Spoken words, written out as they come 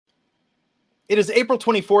It is April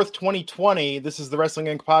 24th, 2020. This is the Wrestling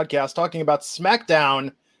Inc. podcast talking about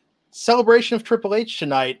SmackDown, celebration of Triple H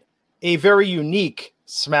tonight, a very unique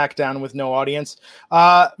SmackDown with no audience.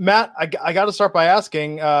 Matt, I got to start by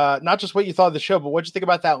asking not just what you thought of the show, but what did you think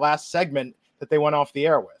about that last segment that they went off the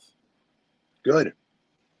air with? Good.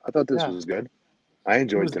 I thought this was good. I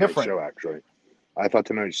enjoyed tonight's show, actually. I thought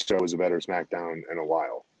tonight's show was a better SmackDown in a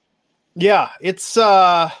while. Yeah, it's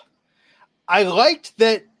I liked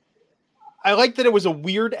that it was a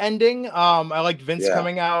weird ending. I liked Vince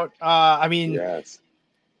coming out. I mean,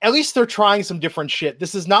 at least they're trying some different shit.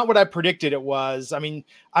 This is not what I predicted it was. I mean,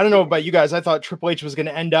 I don't know about you guys. I thought Triple H was going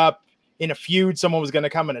to end up in a feud. Someone was going to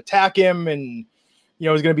come and attack him, and it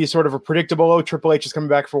was going to be sort of a predictable, Triple H is coming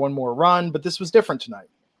back for one more run. But this was different tonight.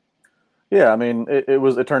 Yeah, I mean,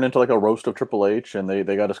 it turned into like a roast of Triple H, and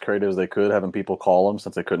they got as creative as they could, having people call him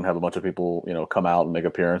since they couldn't have a bunch of people, come out and make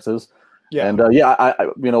appearances. Yeah, and I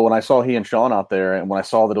when I saw he and Shawn out there, and when I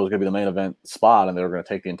saw that it was going to be the main event spot, and they were going to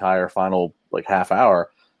take the entire final half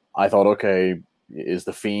hour, I thought, okay, is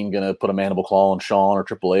the Fiend going to put a mandible claw on Shawn or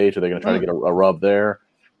Triple H? Are they going to try to get a rub there?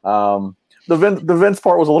 The Vince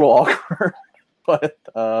part was a little awkward, but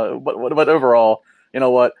overall, you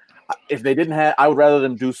know what? If they didn't have, I would rather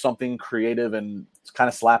them do something creative and kind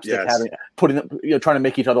of slapstick, trying to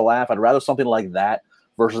make each other laugh. I'd rather something like that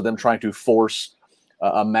versus them trying to force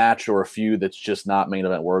a match or a feud that's just not main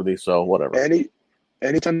event worthy. So whatever.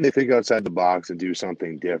 Anytime they think outside the box and do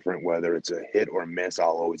something different, whether it's a hit or miss, I'll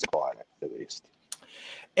always applaud it, at least.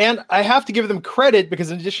 And I have to give them credit because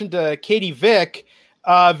in addition to Katie Vick,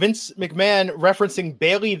 Vince McMahon referencing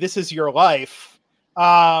Bayley, "This Is Your Life,"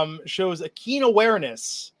 shows a keen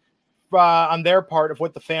awareness on their part of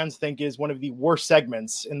what the fans think is one of the worst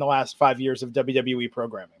segments in the last 5 years of WWE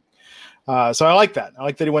programming. So I like that. I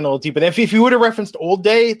like that he went a little deeper. If he would have referenced Old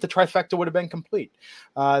Day, the trifecta would have been complete.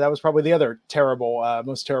 That was probably the other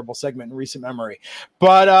most terrible segment in recent memory.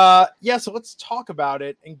 But so let's talk about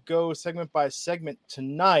it and go segment by segment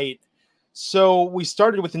tonight. So we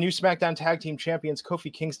started with the new SmackDown Tag Team Champions,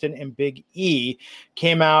 Kofi Kingston and Big E.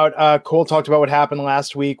 Came out. Cole talked about what happened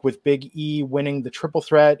last week with Big E winning the triple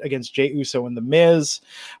threat against Jey Uso and The Miz.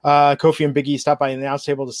 Kofi and Big E stopped by the announce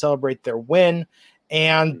table to celebrate their win.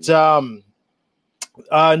 And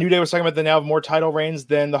New Day was talking about they now have more title reigns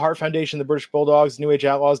than the Hart Foundation, the British Bulldogs, New Age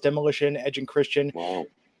Outlaws, Demolition, Edge and Christian. Wow.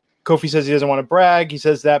 Kofi says he doesn't want to brag. He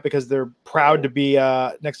says that because they're proud to be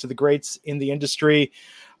next to the greats in the industry.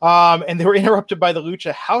 And they were interrupted by the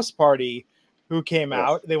Lucha House Party, who came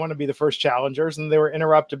out. They want to be the first challengers, and they were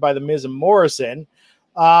interrupted by the Miz and Morrison.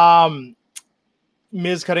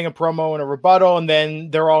 Miz cutting a promo and a rebuttal, and then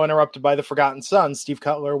they're all interrupted by the Forgotten Sons, Steve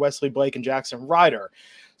Cutler, Wesley Blake, and Jackson Ryder.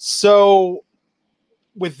 So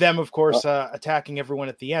with them, of course, attacking everyone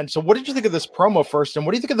at the end. So what did you think of this promo first, and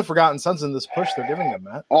what do you think of the Forgotten Sons and this push they're giving them,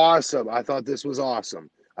 Matt? Awesome. I thought this was awesome.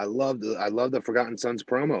 I love the Forgotten Sons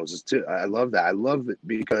promos too. I love that. I love it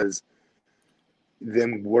because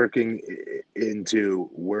them working into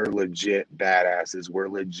we're legit badasses. We're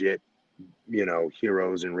legit,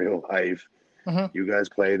 heroes in real life. Mm-hmm. You guys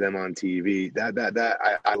play them on TV. I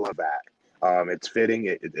love that. It's fitting.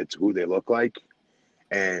 It's who they look like,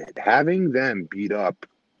 and having them beat up.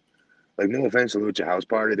 Like, no offense to Lucha House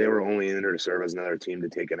Party, they were only in there to serve as another team to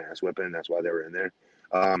take an ass whipping, and that's why they were in there.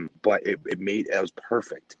 But it was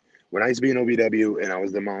perfect. When I used to be in OVW and I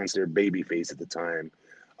was the monster babyface at the time,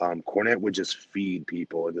 Cornette would just feed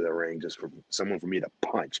people into the ring just for someone for me to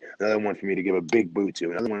punch, another one for me to give a big boot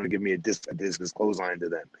to, another one to give me a discus clothesline to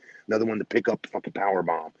them, another one to pick up fucking power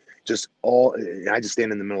bomb. I just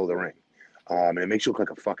stand in the middle of the ring, and it makes you look like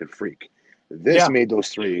a fucking freak. This made those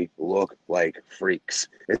three look like freaks.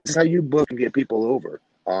 It's how you book and get people over.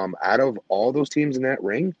 Out of all those teams in that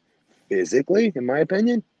ring, physically, in my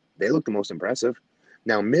opinion, they look the most impressive.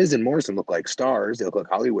 Now, Miz and Morrison look like stars. They look like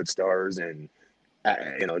Hollywood stars, and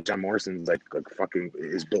John Morrison's like fucking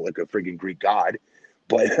is built like a freaking Greek god.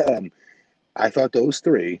 But I thought those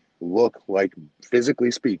three look like,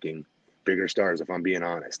 physically speaking, bigger stars. If I'm being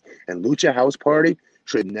honest, and Lucha House Party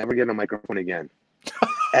should never get on a microphone again,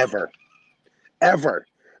 ever.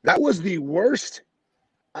 That was the worst.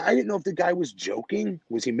 I didn't know if the guy was joking.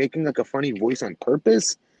 Was he making like a funny voice on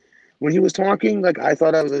purpose when he was talking? Like, I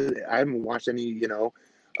thought I haven't watched any,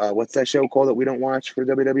 what's that show called that we don't watch for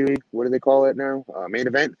WWE? What do they call it now? Main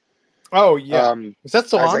Event? Oh, yeah. Is that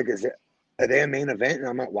still on? I was like, are they a main event and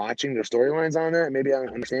I'm not watching their storylines on that? Maybe I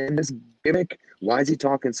don't understand this gimmick. Why is he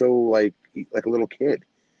talking so like a little kid?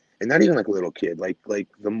 And not even like a little kid, like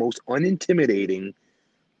the most unintimidating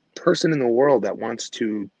person in the world that wants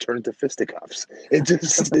to turn to fisticuffs. I don't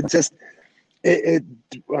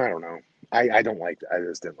know. I don't like that. I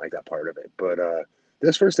just didn't like that part of it. But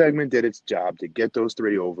this first segment did its job to get those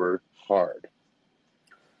three over hard.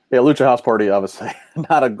 Yeah, Lucha House Party, obviously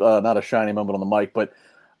not a shiny moment on the mic, but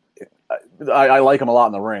I like them a lot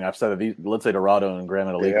in the ring. I've said that let's say Dorado and Gran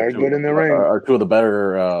Metalik are good in the ring. Are two of the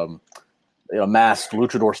better masked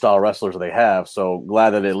luchador style wrestlers that they have. So glad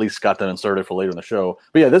that it at least got them inserted for later in the show.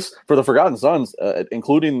 But yeah, this for the Forgotten Sons,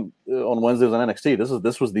 including on Wednesdays on NXT,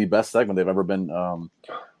 this was the best segment they've ever been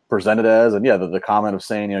presented as. And yeah, the comment of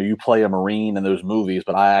saying, you play a Marine in those movies,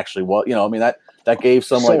 but I actually that gave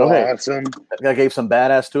some awesome. That gave some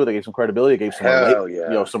badass to it. That gave some credibility. It gave some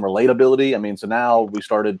some relatability. I mean, so now we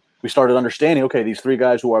started understanding. Okay, these three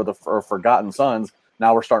guys who are the Forgotten Sons.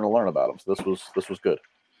 Now we're starting to learn about them. So this was good.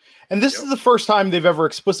 And this is the first time they've ever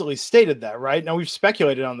explicitly stated that, right? Now we've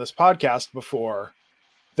speculated on this podcast before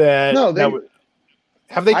that. No,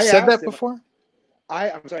 have they said that before?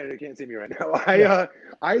 I'm sorry, they can't see me right now.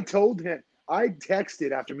 I told him. I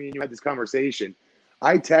texted after me and you had this conversation.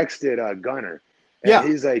 I texted Gunner. And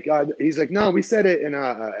he's like, no, we said it in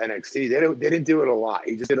NXT. They didn't do it a lot.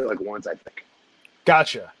 He just did it like once, I think.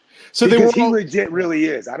 Gotcha. So he legit really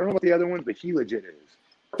is. I don't know about the other ones, but he legit is.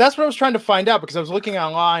 That's what I was trying to find out because I was looking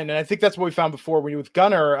online, and I think that's what we found before. With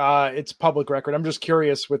Gunner, it's public record. I'm just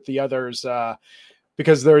curious with the others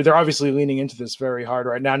because they're obviously leaning into this very hard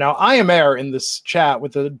right now. Now, I am Air in this chat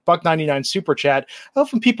with the $1.99 super chat.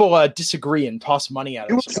 Often people disagree and toss money at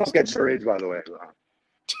us. You also get charades, by the way.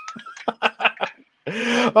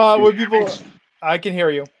 When people, I can hear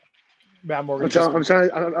you, Matt Morgan. I'm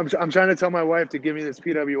trying to tell my wife to give me this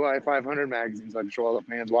PWI 500 magazine so I can show all the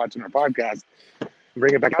fans watching our podcast and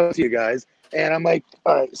bring it back out to you guys. And I'm like,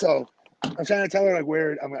 all right, so I'm trying to tell her like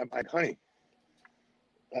where I'm like, honey,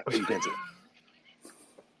 you can't see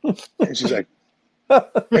it. And she's like,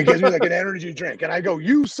 it gives me like an energy drink, and I go,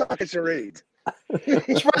 you suck at charades.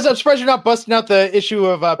 I'm surprised you're not busting out the issue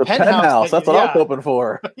of Penthouse. That's what I was hoping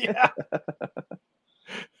for. Yeah.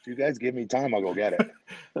 If you guys give me time, I'll go get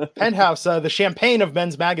it. Penthouse, the champagne of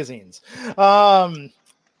men's magazines.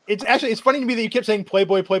 It's funny to me that you kept saying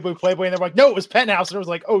Playboy, and they're like, no, it was Penthouse, and it was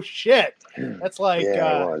like, oh shit, that's like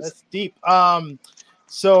that's deep.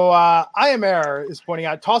 So I Am Air is pointing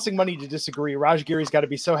out, tossing money to disagree. Raj Giri's got to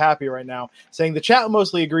be so happy right now, saying the chat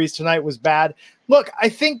mostly agrees tonight was bad. Look, I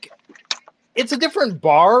think it's a different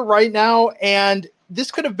bar right now, and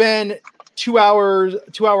this could have been 2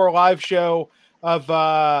 hour live show of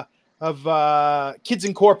Kids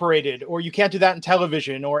Incorporated, or You Can't Do That in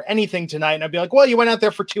Television, or anything tonight. And I'd be like, well, you went out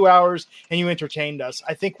there for 2 hours and you entertained us.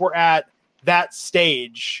 I think we're at that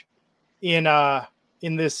stage in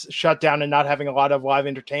this shutdown and not having a lot of live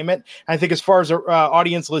entertainment. And I think as far as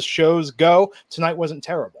audience-less shows go, tonight wasn't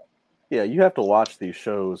terrible. Yeah, you have to watch these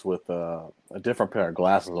shows with a different pair of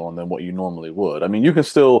glasses on than what you normally would. I mean, we can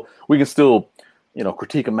still,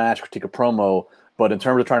 critique a match, critique a promo, but in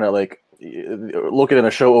terms of trying to looking at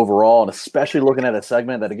a show overall, and especially looking at a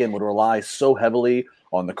segment that again would rely so heavily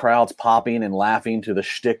on the crowds popping and laughing to the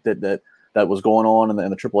shtick that was going on in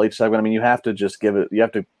the Triple H segment. I mean, you have to just give it. You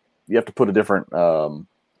have to put a different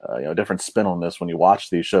different spin on this when you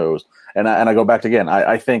watch these shows. And I go back to again.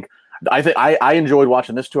 I think I enjoyed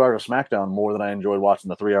watching this 2 hours of SmackDown more than I enjoyed watching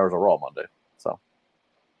the 3 hours of Raw Monday. So,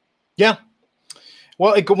 yeah.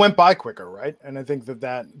 Well, it went by quicker, right? And I think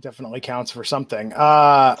that definitely counts for something.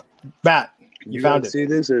 Matt, you found it. See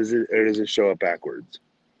this, or does it show up backwards?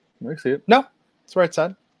 I see it. No, it's right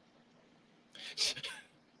side.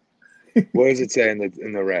 What does it say in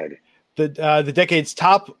the red? The decade's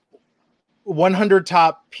top 100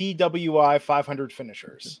 top PWI 500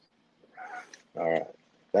 finishers. All right.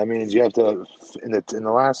 That means you have to in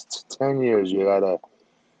the last 10 years you gotta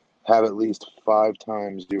have at least 5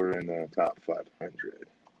 times you were in the top 500.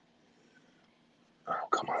 Oh,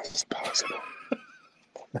 come on, this is possible.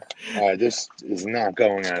 This is not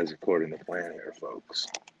going as according to plan here, folks.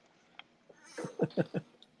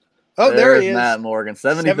 Oh, there he is. Matt Morgan,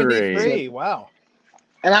 73. Wow.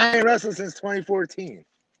 And I ain't wrestled since 2014.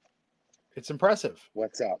 It's impressive.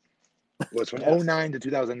 What's up? Well, it's from 2009 to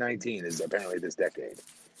 2019 is apparently this decade.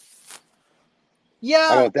 Yeah.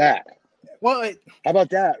 How about that? Well, how about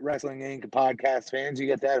that, Wrestling Inc. podcast fans? You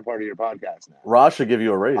get that a part of your podcast now. Raj should give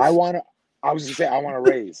you a raise. I want a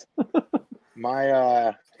raise.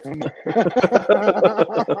 My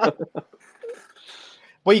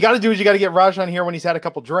what you got to do is you got to get Raj on here when he's had a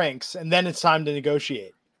couple drinks, and then it's time to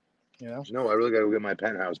negotiate. You know? No, I really got to go get my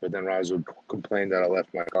penthouse, but then Raj would complain that I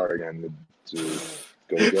left my car again to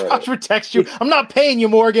go get it. Raj would text you, I'm not paying you,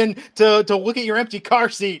 Morgan, to look at your empty car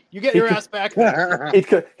seat. You get your ass back.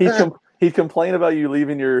 He'd complain about you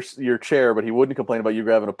leaving your chair, but he wouldn't complain about you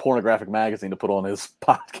grabbing a pornographic magazine to put on his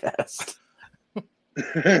podcast.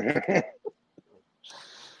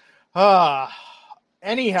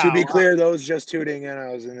 Anyhow. To be clear, those just tuning in,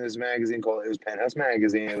 I was in this magazine called, it was Penthouse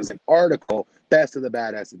Magazine. It was an article, Best of the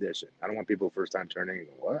Badass Edition. I don't want people first time turning,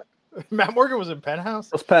 what? Matt Morgan was in Penthouse?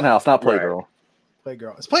 It was Penthouse, not Playgirl. Right.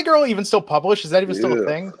 Playgirl. Is Playgirl even still published? Is that even still a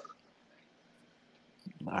thing?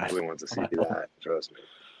 Nobody wants to see that, trust me.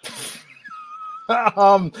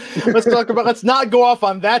 Let's not go off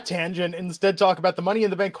on that tangent. Instead, talk about the Money in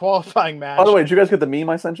the Bank qualifying match. By the way, did you guys get the meme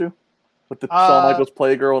I sent you with the Shawn Michaels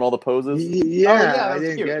Playgirl and all the poses? Yeah, I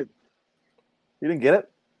didn't get. You didn't get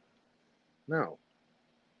it? No.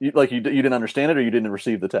 You didn't understand it, or you didn't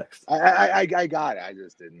receive the text? I got it. I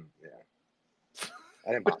just didn't. Yeah.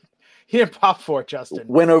 I didn't pop. He didn't pop for it, Justin.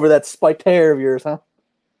 Went over that spiked hair of yours, huh?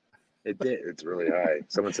 It did. It's really high.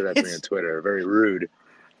 Someone said that to me on Twitter. Very rude.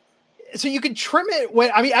 So you can trim it when,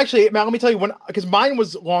 actually, Matt, let me tell you, because mine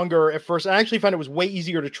was longer at first. I actually found it was way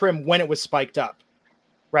easier to trim when it was spiked up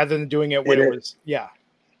rather than doing it when it was, yeah.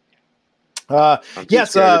 I'm too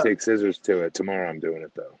scared to take scissors to it. Tomorrow I'm doing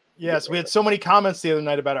it, though. Yes, we had so many comments the other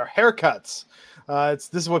night about our haircuts. This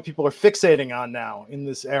is what people are fixating on now in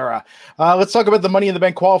this era. Let's talk about the Money in the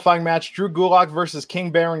Bank qualifying match. Drew Gulak versus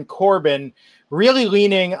King Baron Corbin. Really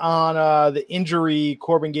leaning on the injury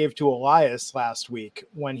Corbin gave to Elias last week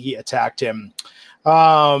when he attacked him.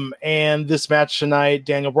 And this match tonight,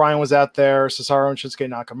 Daniel Bryan was out there. Cesaro and Shinsuke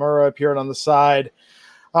Nakamura appeared on the side.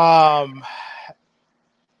 Yeah,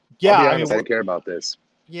 I don't care about this.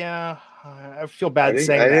 Yeah, I feel bad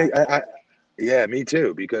saying that. Yeah, me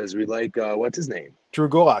too, because we like, what's his name? Drew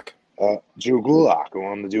Gulak. Drew Gulak. I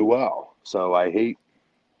want him to do well. So I hate.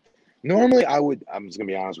 Normally, I'm just going to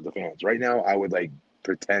be honest with the fans. Right now, I would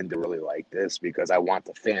pretend to really like this because I want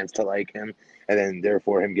the fans to like him and then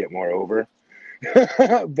therefore him get more over.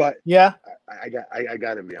 But yeah, I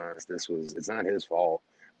got to be honest. It's not his fault.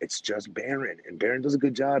 It's just Baron, and Baron does a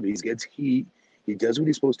good job. He gets heat. He does what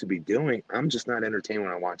he's supposed to be doing. I'm just not entertained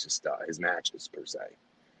when I watch his matches per se.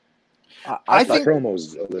 I think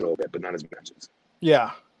promos a little bit, but not his matches. Yeah.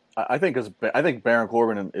 I think Baron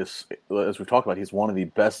Corbin is, as we've talked about, he's one of the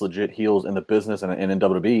best legit heels in the business and in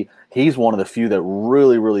WWE. He's one of the few that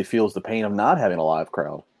really, really feels the pain of not having a live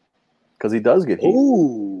crowd because he does get heat.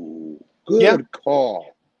 Ooh, good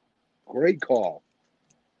call. Great call.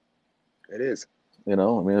 It is. You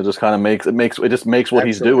know, I mean, it just kind of makes what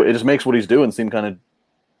he's doing. It just makes what he's doing seem kind of,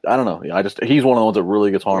 I don't know. He's one of the ones that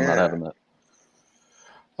really gets harmed not having that.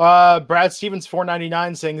 Brad Stevens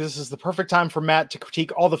 499 saying this is the perfect time for Matt to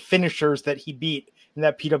critique all the finishers that he beat in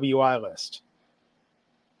that PWI list.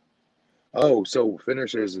 Oh, so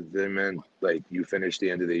finishers, they meant you finish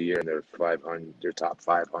the end of the year and they're 500, they're top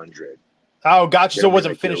 500. Oh, gotcha. So it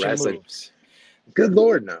wasn't finishing moves. Good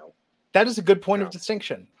Lord, no. That is a good point of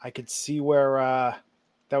distinction. I could see where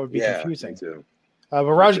that would be confusing. Me too. But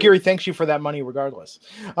Raj Giri thanks you for that money regardless.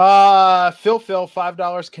 Phil,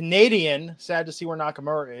 $5 Canadian. Sad to see where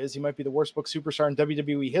Nakamura is. He might be the worst booked superstar in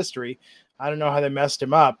WWE history. I don't know how they messed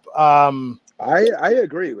him up. I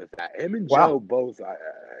agree with that. Him and Joe both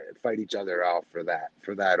fight each other out for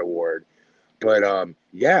that award. But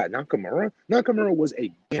Nakamura was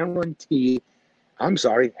a guaranteed,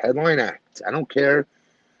 headline act. I don't care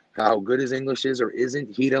how good his English is or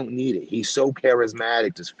isn't, he don't need it. He's so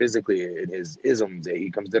charismatic just physically in his isms that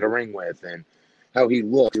he comes to the ring with and how he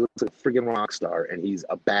looks. He looks like a freaking rock star, and he's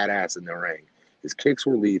a badass in the ring. His kicks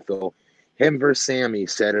were lethal. Him versus Sammy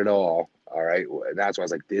said it all right? That's why I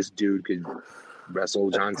was like, this dude could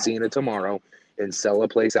wrestle John Cena tomorrow and sell a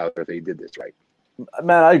place out if they did this right.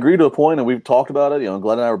 Matt, I agree to a point, and we've talked about it.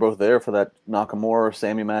 Glenn and I were both there for that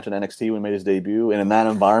Nakamura-Sammy match in NXT when he made his debut, and in that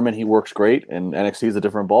environment, he works great. And NXT is a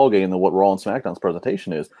different ballgame than what Raw and SmackDown's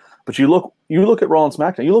presentation is. But you look at Raw and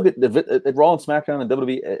SmackDown. You look at Raw and SmackDown and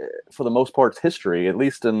WWE for the most part's history, at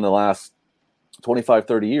least in the last 25,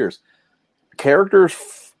 30 years.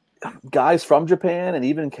 Characters, guys from Japan, and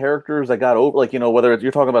even characters that got over, whether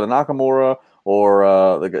you're talking about a Nakamura or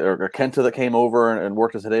Kenta that came over and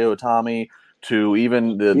worked as Hideo Itami. To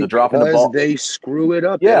even the dropping the ball. They screw it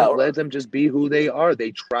up. Yeah. They don't let them just be who they are.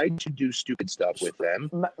 They tried to do stupid stuff with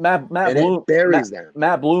them. Matt Bloom buries them.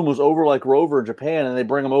 Matt Bloom was over like Rover in Japan, and they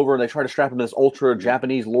bring him over and they try to strap him to this ultra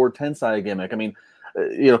Japanese Lord Tensai gimmick. I mean,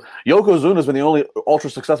 Yokozuna's been the only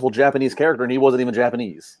ultra successful Japanese character, and he wasn't even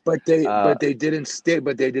Japanese. But they did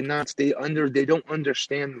not stay under. They don't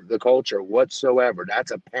understand the culture whatsoever.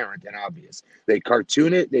 That's apparent and obvious. They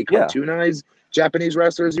cartoon it. They cartoonize Japanese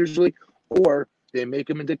wrestlers usually. Or they make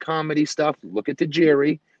him into comedy stuff. Look at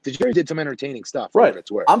Tajiri. Tajiri did some entertaining stuff. Right.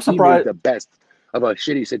 I'm surprised. He made the best of a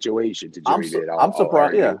shitty situation Tajiri did. I'm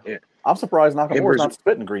surprised. I'm surprised Nakamura's not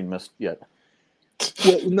spitting green mist yet.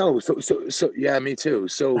 Well, no, so yeah, me too.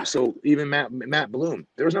 So even Matt Bloom,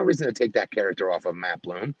 there was no reason to take that character off of Matt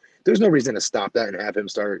Bloom. There's no reason to stop that and have him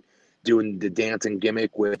start doing the dancing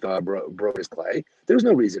gimmick with Brodus Clay. There's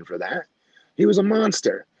no reason for that. He was a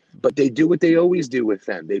monster. But they do what they always do with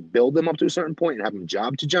them. They build them up to a certain point and have them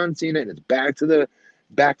job to John Cena, and it's back to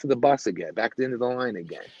the bus again, back to the end of the line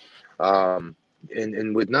again.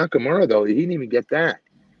 And with Nakamura though, he didn't even get that.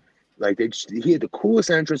 Like he had the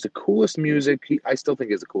coolest entrance, the coolest music. I still think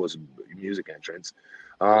he has the coolest music entrance.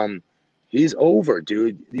 He's over,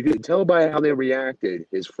 dude. You can tell by how they reacted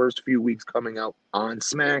his first few weeks coming out on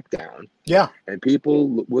SmackDown. Yeah, and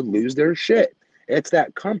people would lose their shit. It's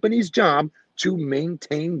that company's job to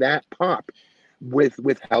maintain that pop with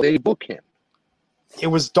how they book him. It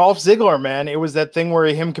was Dolph Ziggler, man. It was that thing where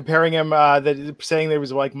him comparing him, saying there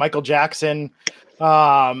was like Michael Jackson,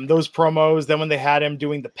 those promos. Then when they had him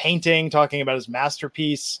doing the painting, talking about his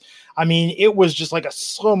masterpiece. I mean, it was just like a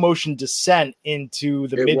slow motion descent into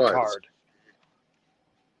the mid card.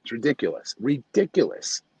 It's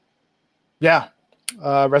ridiculous. Yeah.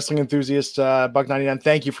 Wrestling enthusiast, Buck99,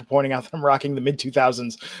 thank you for pointing out that I'm rocking the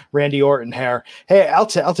mid-2000s Randy Orton hair. Hey, I'll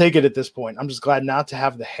take it at this point. I'm just glad not to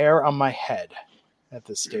have the hair on my head at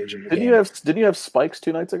this stage of the game. Did you have spikes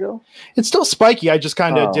 2 nights ago? It's still spiky. I just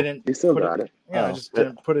kind of didn't. You still got it. Yeah, I just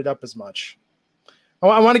didn't put it up as much.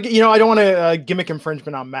 I want to get, I don't want a gimmick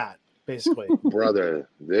infringement on Matt, basically. Brother,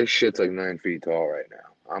 this shit's like 9 feet tall right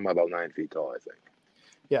now. I'm about 9 feet tall, I think.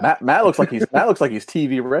 Yeah, Matt looks like he's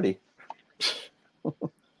TV ready.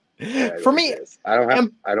 For me, I don't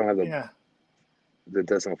have the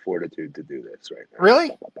distal fortitude to do this right now.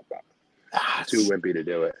 Really? Too wimpy to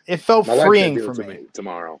do it. It felt freeing for me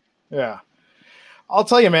tomorrow. Yeah. I'll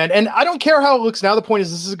tell you, man. And I don't care how it looks now. The point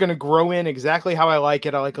is this is going to grow in exactly how I like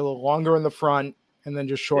it. I like a little longer in the front and then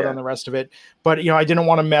just short on the rest of it. But, I didn't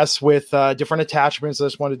want to mess with different attachments. I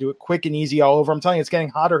just wanted to do it quick and easy all over. I'm telling you, it's getting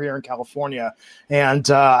hotter here in California. And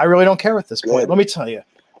I really don't care at this point. Let me tell you.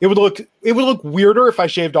 It would look weirder if I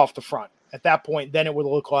shaved off the front. At that point, then it would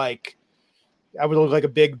look like I would look like a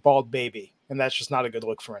big bald baby, and that's just not a good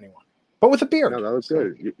look for anyone. But with a beard, no, that looks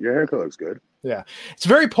good. Your haircut looks good. Yeah, it's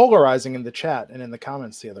very polarizing in the chat and in the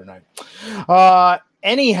comments the other night.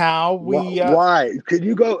 Anyhow, why could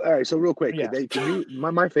you go? All right, so real quick, yeah.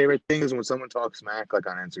 My favorite thing is when someone talks smack, like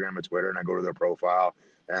on Instagram or Twitter, and I go to their profile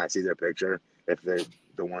and I see their picture. If they're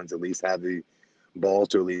the ones at least have the balls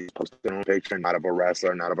to at least post their own picture, not of a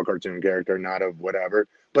wrestler, not of a cartoon character, not of whatever,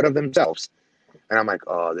 but of themselves. And I'm like,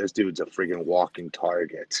 oh, this dude's a freaking walking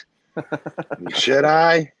target. Should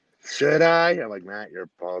I? I'm like, Matt, you're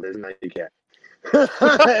Paul. There's no, you can't.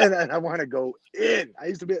 and I want to go in.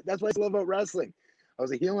 That's what I love about wrestling. I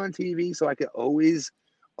was a heel on TV, so I could always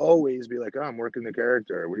be like, oh, I'm working the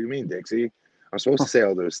character. What do you mean, Dixie? I'm supposed to say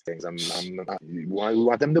all those things. We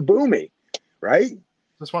want them to boo me, right?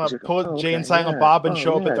 Just want to pull Jay and Silent Bob and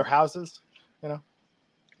show up at their houses,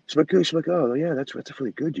 She's like, oh yeah, that's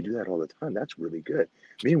really good. You do that all the time. That's really good.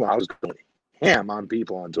 Meanwhile, I was going ham on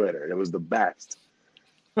people on Twitter. It was the best.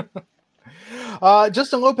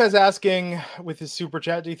 Justin Lopez asking with his super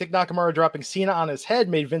chat, do you think Nakamura dropping Cena on his head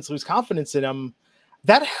made Vince lose confidence in him?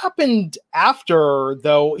 That happened after,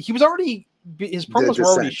 though. His promos were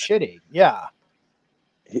already shitty. Yeah.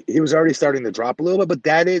 He was already starting to drop a little bit,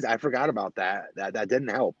 but I forgot about that. That didn't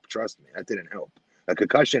help. Trust me, that didn't help. A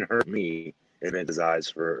concussion hurt me in Vince's eyes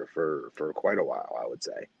for quite a while, I would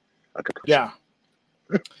say. A concussion.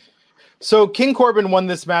 Yeah. So King Corbin won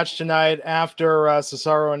this match tonight after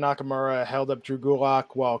Cesaro and Nakamura held up Drew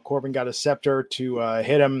Gulak while Corbin got a scepter to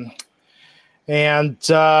hit him. And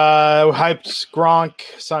hyped Gronk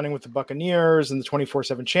signing with the Buccaneers in the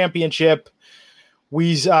 24/7 championship.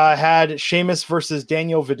 We had Sheamus versus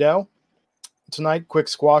Daniel Vidal tonight, quick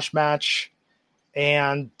squash match.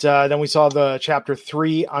 And then we saw the Chapter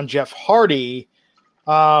 3 on Jeff Hardy.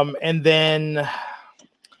 And then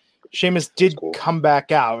Sheamus did come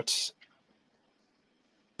back out.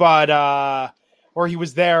 But, or he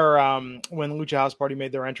was there when Lucha House Party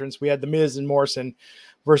made their entrance. We had The Miz and Morrison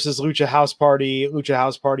versus Lucha House Party. Lucha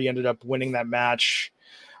House Party ended up winning that match.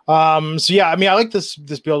 So yeah, I mean, I like this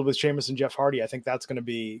build with Sheamus and Jeff Hardy. I think that's going to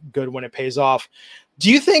be good when it pays off.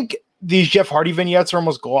 Do you think these Jeff Hardy vignettes are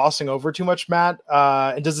almost glossing over too much, Matt?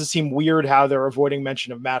 And does it seem weird how they're avoiding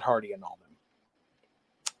mention of Matt Hardy and all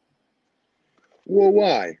them? Well,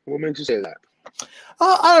 why? What makes you say that?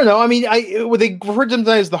 I don't know. I mean, they refer to them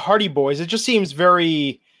as the Hardy Boys. It just seems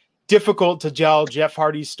very difficult to tell Jeff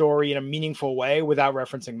Hardy's story in a meaningful way without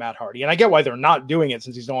referencing Matt Hardy. And I get why they're not doing it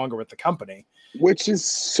since he's no longer with the company. Which is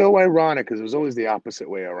so ironic because it was always the opposite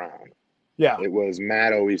way around. Yeah. It was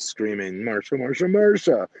Matt always screaming, Marsha, Marsha,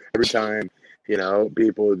 Marsha, every time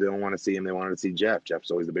people don't want to see him. They wanted to see Jeff.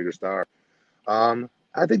 Jeff's always the bigger star.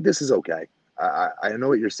 I think this is okay. I know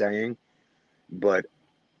what you're saying, but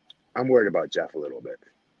I'm worried about Jeff a little bit.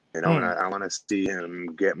 And I want to see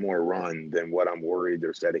him get more run than what I'm worried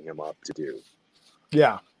they're setting him up to do.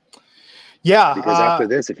 Yeah. Yeah. Because after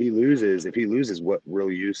this, if he loses, what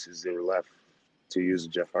real use is there left to use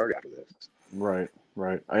Jeff Hardy after this? Right.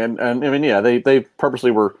 And I mean, yeah, they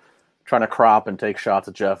purposely were trying to crop and take shots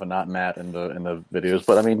at Jeff and not Matt in the videos.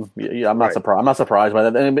 But I mean, yeah, I'm not surprised. I'm not surprised by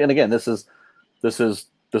that. And again, this is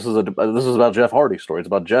about Jeff Hardy's story. It's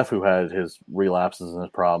about Jeff who had his relapses and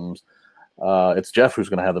his problems. It's Jeff who's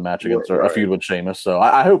going to have the match against a feud with Sheamus. So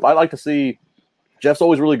I hope. I like to see. Jeff's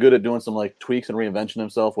always really good at doing some like tweaks and reinvention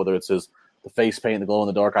himself, whether it's the face paint, the glow in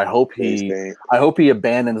the dark. I hope he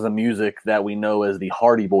abandons the music that we know as the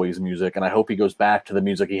Hardy Boys music, and I hope he goes back to the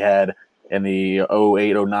music he had in the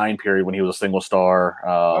 08-09 period when he was a single star.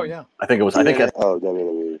 I think it was.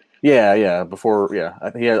 WWE. Yeah. Before, yeah.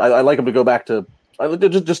 I like him to go back to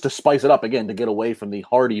just to spice it up again, to get away from the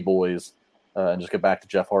Hardy Boys and just get back to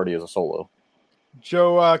Jeff Hardy as a solo.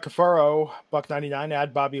 Joe Cafaro, $1.99,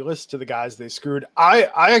 add Bobby List to the guys they screwed. I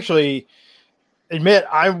actually admit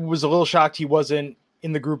I was a little shocked he wasn't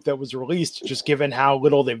in the group that was released, just given how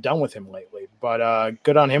little they've done with him lately. But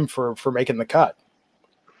good on him for making the cut.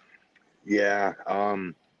 Yeah,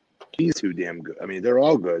 he's too damn good. I mean, they're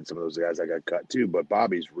all good, some of those guys that got cut too, but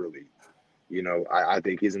Bobby's really, I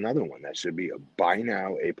think he's another one that should be by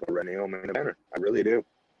now a perennial main eventer. I really do.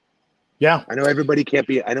 Yeah. I know everyone can't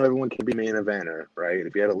be main eventer, right?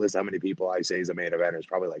 If you had to list how many people I say is a main eventer, it's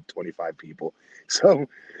probably like 25 people. So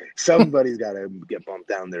somebody's got to get bumped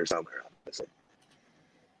down there somewhere, obviously.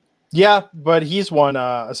 Yeah, but he's one,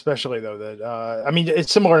 especially though, that I mean,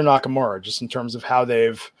 it's similar to Nakamura, just in terms of how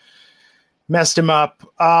they've messed him up.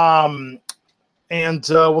 And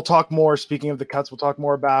we'll talk more. Speaking of the cuts, we'll talk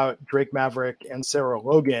more about Drake Maverick and Sarah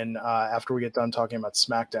Logan after we get done talking about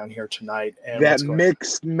SmackDown here tonight. And that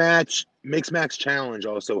mixed match challenge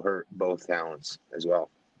also hurt both talents as well.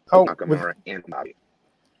 Oh, Nakamura and Bobby.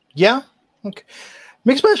 Yeah. Okay.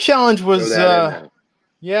 Mixed match challenge was.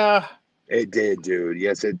 Yeah. It did, dude.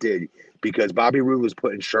 Yes, it did. Because Bobby Roode was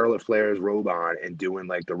putting Charlotte Flair's robe on and doing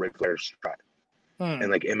like the Ric Flair strut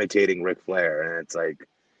and like imitating Ric Flair, and it's like.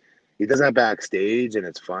 He does that backstage, and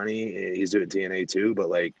it's funny. He's doing TNA too, but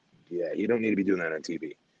like, yeah, you don't need to be doing that on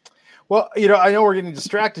TV. Well, I know we're getting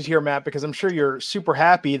distracted here, Matt, because I'm sure you're super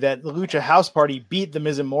happy that the Lucha House Party beat the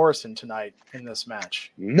Miz and Morrison tonight in this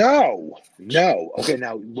match. No. Okay,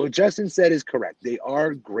 now what Justin said is correct. They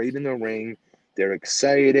are great in the ring. They're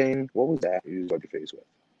exciting. What was that? You wipe your face with.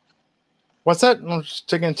 What's that? I'm just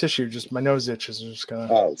taking a tissue. Just my nose itches. I'm just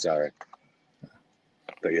gonna. Oh, sorry.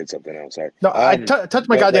 I thought you had something else. Sorry. No, I touched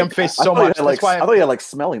my goddamn face so much. That's why I thought you had like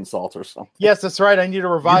smelling salts or something. Yes, that's right. I need to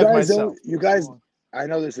revive myself. You guys, I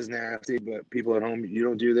know this is nasty, but people at home, you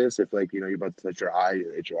don't do this. If like you're about to touch your eye,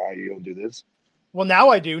 you don't do this. Well, now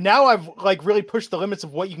I do. Now I've like really pushed the limits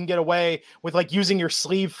of what you can get away with, like using your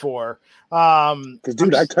sleeve for. Because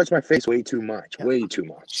dude, I touch my face way too much. Yeah. Way too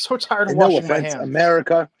much. So tired of washing my hands.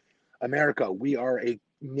 America, we are a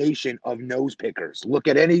nation of nose pickers. Look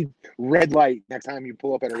at any red light. Next time you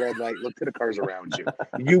pull up at a red light, look to the cars around you.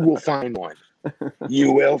 You will find one.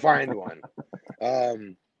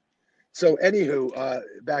 So anywho,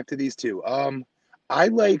 back to these two. I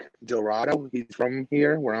like Dorado. He's from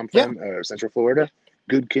here, where I'm from, Central Florida.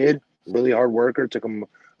 Good kid, really hard worker. Took him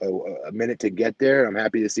a minute to get there. I'm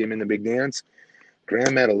happy to see him in the big dance. Grand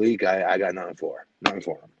Metalik, I got nothing for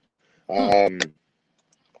him.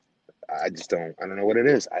 I don't know what it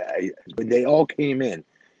is. When they all came in,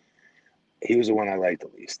 he was the one I liked the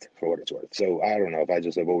least, for what it's worth. So I don't know if I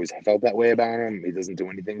just have always felt that way about him. He doesn't do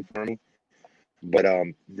anything for me. But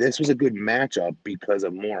this was a good matchup because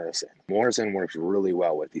of Morrison. Morrison works really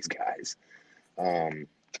well with these guys.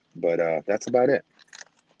 But that's about it.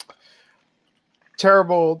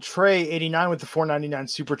 Terrible Trey 89 with the $4.99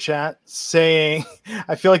 super chat saying,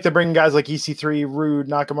 I feel like they're bringing guys like EC3, Rude,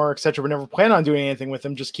 Nakamura, etc., but never plan on doing anything with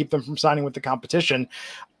them. Just keep them from signing with the competition.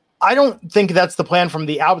 I don't think that's the plan from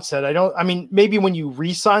the outset. I mean, maybe when you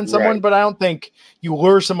re-sign someone, but I don't think you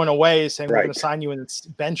lure someone away saying we're going to sign you and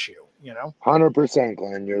bench you, 100%,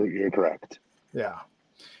 Glenn. You're correct. Yeah.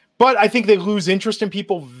 But I think they lose interest in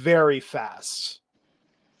people very fast.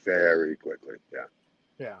 Very quickly. Yeah.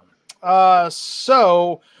 Yeah.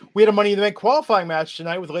 So we had a Money in the Bank qualifying match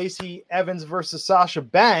tonight with Lacey Evans versus Sasha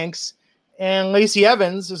Banks, and Lacey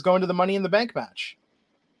Evans is going to the Money in the Bank match.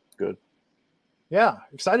 Good. Yeah,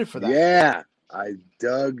 excited for that. Yeah, I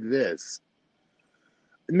dug this.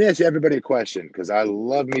 Let me ask everybody a question, because I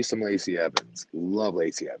love me some Lacey Evans. Love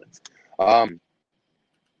Lacey Evans.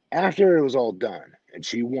 After it was all done and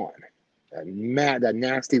she won, that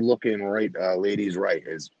nasty looking ladies right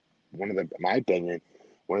is in my opinion,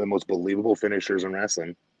 one of the most believable finishers in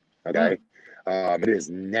wrestling. Okay. It is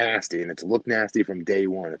nasty, and it's looked nasty from day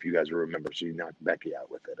one. If you guys remember, she knocked Becky out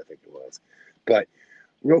with it, I think it was. But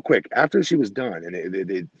real quick, after she was done,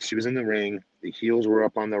 and she was in the ring, the heels were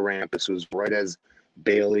up on the ramp. This was right as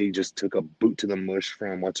Bayley just took a boot to the mush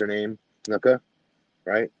from what's her name, Snuka,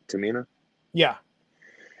 right? Tamina. Yeah.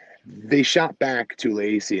 They shot back to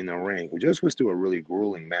Lacey in the ring, who just was to a really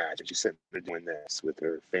grueling match, and she's sitting there doing this with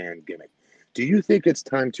her fan gimmick. Do you think it's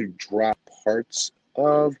time to drop parts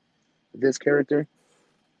of this character?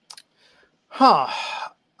 I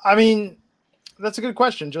mean, that's a good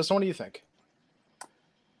question. Justin, what do you think?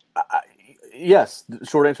 Yes,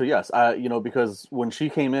 short answer, yes. Because when she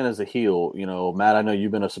came in as a heel, Matt, I know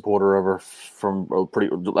you've been a supporter of her from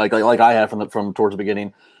pretty like I have from towards the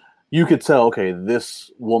beginning. You could tell, okay,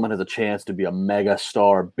 this woman has a chance to be a mega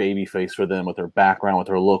star babyface for them with her background, with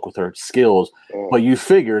her look, with her skills. But you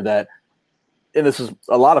figure that, and this is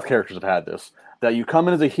a lot of characters have had this, that you come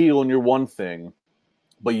in as a heel and you're one thing,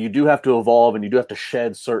 but you do have to evolve and you do have to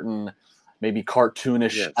shed certain maybe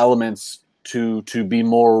cartoonish elements to be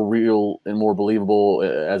more real and more believable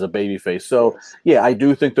as a babyface. So yeah, I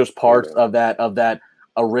do think there's parts of that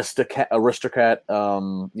aristocrat,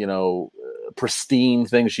 pristine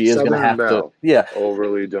thing she is going to have to. Yeah,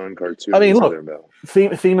 overly done cartoon. I mean, look,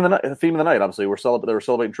 theme of the night. Obviously, they were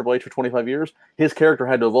celebrating Triple H for 25 years. His character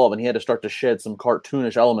had to evolve, and he had to start to shed some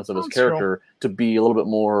cartoonish elements of his character to be a little bit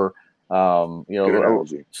more.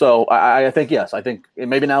 So I think yes, I think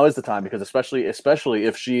maybe now is the time, because especially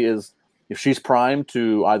if she's primed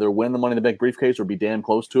to either win the Money in the Bank briefcase or be damn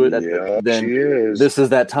close to it, then this is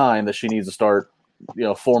that time that she needs to start,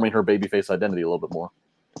 forming her babyface identity a little bit more.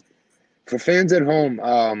 For fans at home,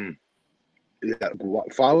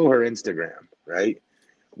 follow her Instagram, right?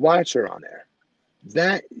 Watch her on there.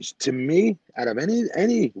 That, to me, out of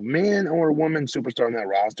any man or woman superstar on that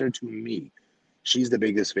roster, to me, she's the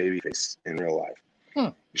biggest babyface in real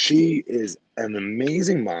life. She is an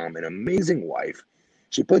amazing mom, an amazing wife.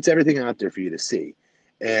 She puts everything out there for you to see.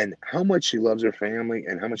 And how much she loves her family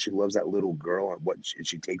and how much she loves that little girl, and what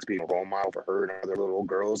she takes being a role model for her and other little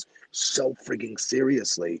girls so freaking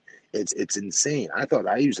seriously. It's insane. I thought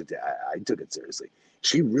I took it seriously.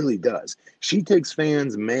 She really does. She takes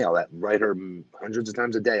fans' mail that write her hundreds of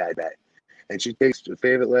times a day, I bet. And she takes the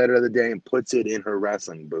favorite letter of the day and puts it in her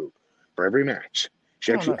wrestling boot for every match.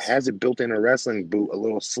 She actually has it built in her wrestling boot, a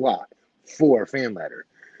little slot for a fan letter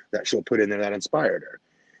that she'll put in there that inspired her.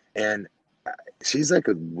 And she's like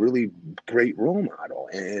a really great role model,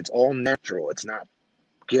 and it's all natural. It's not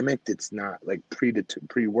gimmicked. It's not like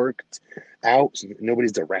pre-worked out.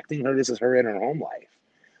 Nobody's directing her. This is her in her home life.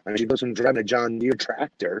 I mean, she goes from driving a John Deere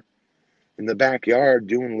tractor in the backyard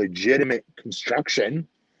doing legitimate construction.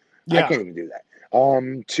 I can't even do that.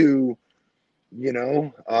 To,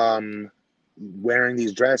 wearing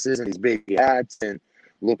these dresses and these big hats and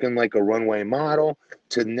looking like a runway model,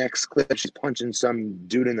 to the next clip, she's punching some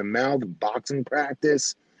dude in the mouth, boxing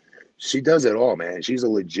practice. She does it all, man. She's a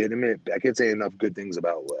legitimate. I can't say enough good things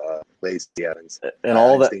about Lacey Evans. And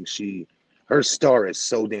all that, I think her star is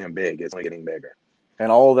so damn big. It's only getting bigger.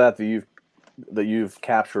 And all that you've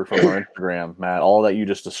captured from her Instagram, Matt, all that you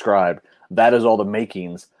just described, that is all the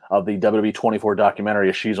makings of the WWE 24 documentary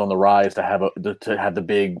as she's on the rise to have the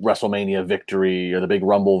big WrestleMania victory or the big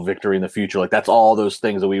Rumble victory in the future. Like, that's all those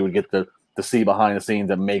things that we would get to see behind the scenes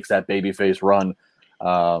that makes that babyface run.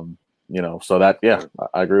 So that,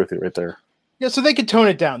 I agree with you right there. Yeah, so they could tone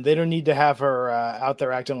it down. They don't need to have her out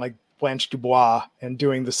there acting like Blanche Dubois and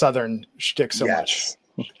doing the Southern shtick so much.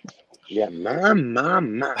 Yeah, ma.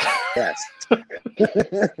 Yes.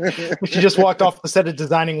 She just walked off the set of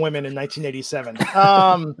Designing Women in 1987.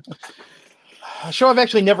 A show I've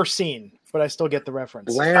actually never seen, but I still get the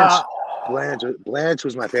reference. Blanche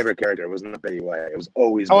was my favorite character. It was not Betty White. It was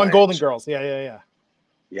always Blanche. On Golden Girls. Yeah.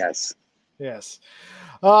 Yes.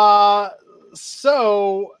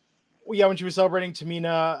 So, when she was celebrating,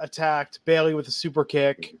 Tamina attacked Bayley with a super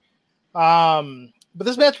kick. But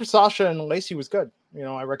this match with Sasha and Lacey was good.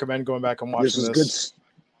 I recommend going back and watching this. This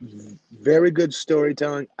is very good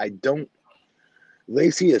storytelling.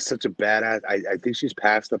 Lacey is such a badass. I think she's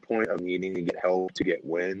past the point of needing to get help to get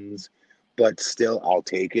wins, but still, I'll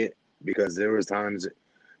take it, because there was times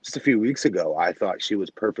just a few weeks ago I thought she was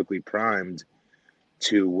perfectly primed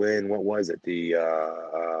to win. What was it? The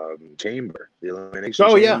Chamber, the Elimination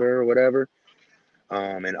Chamber or whatever.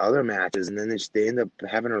 And other matches, and then they end up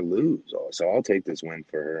having her lose. So I'll take this win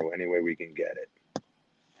for her any way we can get it.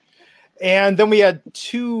 And then we had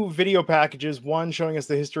 2 video packages, one showing us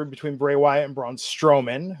the history between Bray Wyatt and Braun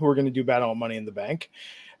Strowman, who are going to do battle at Money in the Bank.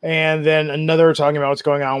 And then another talking about what's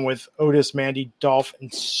going on with Otis, Mandy, Dolph,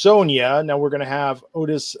 and Sonya. Now we're going to have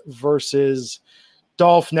Otis versus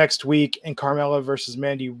Dolph next week, and Carmella versus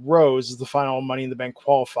Mandy Rose is the final Money in the Bank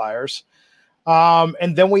qualifiers.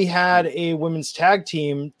 And then we had a women's tag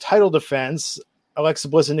team title defense, Alexa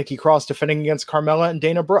Bliss and Nikki Cross defending against Carmella and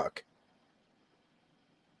Dana Brooke.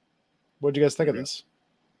 What do you guys think of this?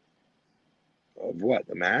 Of what,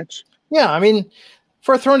 the match? Yeah, I mean,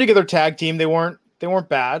 for a thrown together tag team, they weren't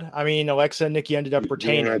bad. I mean, Alexa and Nikki ended up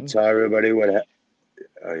retaining. You want to tell everybody what happened?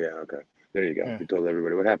 Oh yeah, okay. There you go. Yeah. You told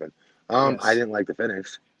everybody what happened. Yes. I didn't like the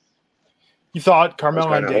finish. You thought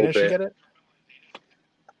Carmella and Dana should get it?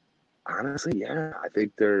 Honestly, yeah. I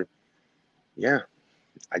think they're. Yeah,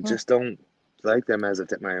 I just don't like them as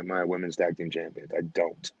my women's tag team champions. I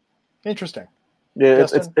don't. Interesting. Yeah,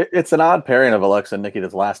 it's an odd pairing of Alexa and Nikki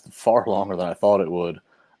that's lasted far longer than I thought it would.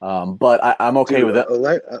 But I'm okay with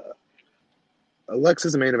that.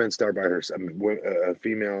 Alexa's a main event star by herself, a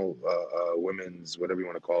female women's, whatever you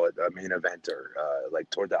want to call it, a main eventer, like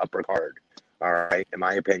toward the upper card. All right, in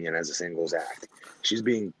my opinion, as a singles act, she's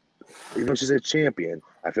being, even though she's a champion,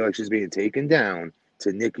 I feel like she's being taken down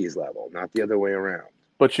to Nikki's level, not the other way around.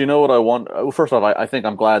 But you know what I want? First off, I think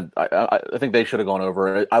I'm glad. I think they should have gone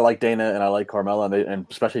over. I like Dana and I like Carmella, and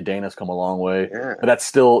especially Dana's come a long way. Yeah. But that's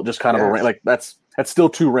still just kind of that's still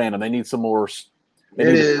too random. They need some more. It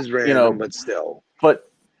is random, but still.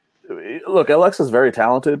 But look, Alexa's very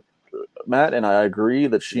talented, Matt, and I agree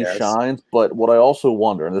that she shines. But what I also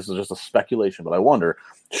wonder, and this is just a speculation, but I wonder,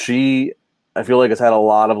 I feel like has had a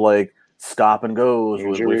lot of like stop and goes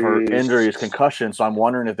with her injuries, concussions. So I'm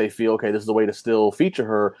wondering if they feel, okay, this is a way to still feature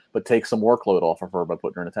her, but take some workload off of her by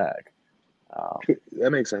putting her in a tag.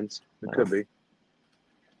 That makes sense. It could be.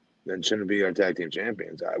 Then shouldn't be our tag team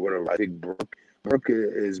champions. I think Brooke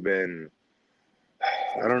has been.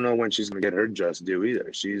 I don't know when she's going to get her just due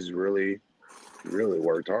either. She's really, really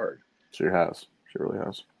worked hard. She has. She really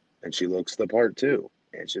has. And she looks the part too.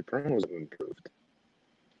 And she promos have improved.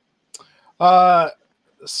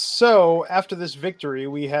 So after this victory,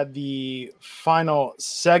 we had the final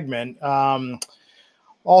segment.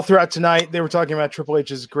 All throughout tonight, they were talking about Triple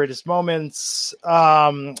H's greatest moments.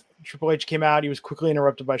 Triple H came out. He was quickly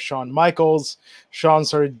interrupted by Shawn Michaels. Shawn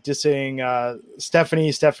started dissing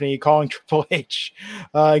Stephanie calling Triple H,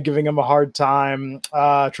 giving him a hard time.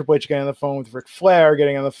 Triple H getting on the phone with Ric Flair,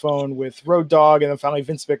 getting on the phone with Road Dogg, and then finally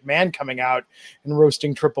Vince McMahon coming out and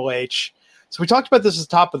roasting Triple H. So we talked about this at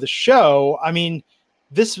the top of the show. I mean,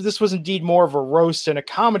 this was indeed more of a roast and a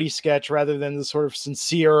comedy sketch rather than the sort of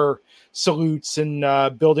sincere salutes and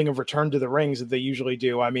building of return to the rings that they usually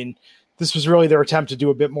do. I mean, this was really their attempt to do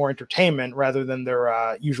a bit more entertainment rather than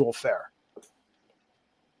their usual fare.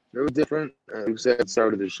 It was different. You said at the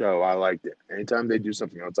start of the show, I liked it. Anytime they do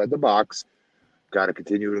something outside the box, got to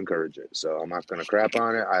continue to encourage it. So I'm not going to crap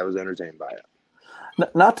on it. I was entertained by it.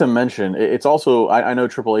 Not to mention, it's also I know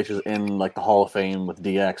Triple H is in like the Hall of Fame with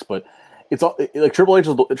DX, but it's like Triple H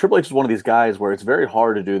is one of these guys where it's very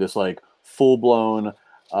hard to do this like full blown,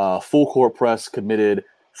 full court press committed,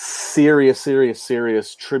 serious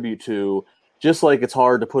tribute to. Just like it's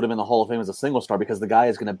hard to put him in the Hall of Fame as a single star because the guy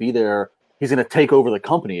is going to be there. He's going to take over the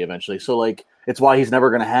company eventually. So like it's why he's never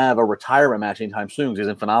going to have a retirement match anytime soon. Because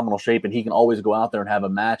he's in phenomenal shape and he can always go out there and have a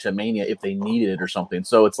match at Mania if they needed it or something.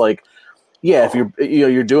 So it's like. Yeah, if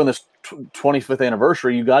you're doing this 25th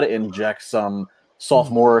anniversary, you got to inject some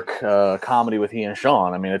sophomoric comedy with he and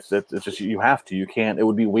Shawn. I mean, it's just you have to. You can't. It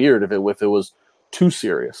would be weird if it was too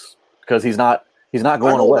serious because he's not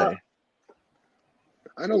going away.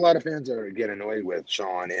 I know a lot of fans that are getting annoyed with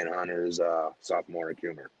Shawn and Hunter's sophomoric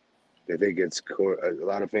humor. They think a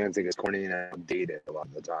lot of fans think it's corny and outdated a lot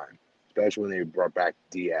of the time, especially when they brought back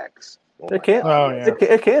DX. It can.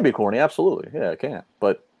 It can be corny, absolutely. Yeah, it can,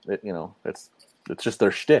 but. It's just their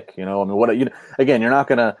shtick, I mean, again, you're not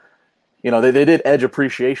gonna, they did Edge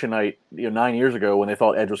Appreciation Night, 9 years ago when they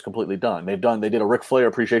thought Edge was completely done. They did a Ric Flair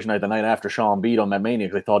Appreciation Night the night after Shawn beat on that Mania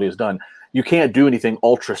because they thought he was done. You can't do anything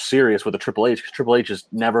ultra serious with a Triple H because Triple H is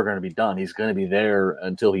never going to be done. He's going to be there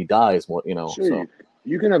until he dies. Sure, so.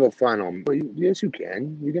 You can have a final. Yes, you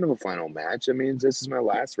can. You can have a final match. I mean, this is my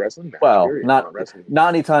last wrestling match. Well, not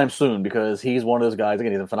anytime soon because he's one of those guys.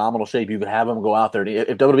 Again, he's in phenomenal shape. You could have him go out there.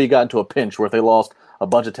 If WWE got into a pinch where if they lost a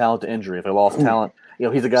bunch of talent to injury, if they lost talent,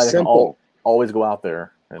 he's a guy that can always go out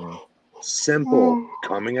there and. Simple.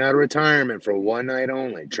 Coming out of retirement for one night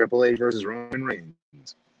only. Triple H versus Roman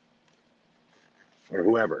Reigns, or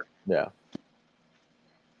whoever. Yeah.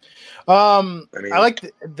 I like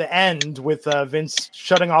the end with Vince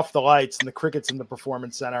shutting off the lights and the crickets in the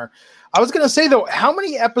Performance Center. I was going to say, though, how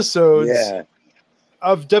many episodes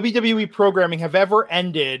of WWE programming have ever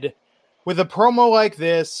ended with a promo like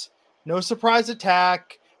this? No surprise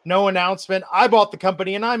attack, no announcement. I bought the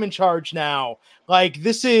company and I'm in charge now. Like,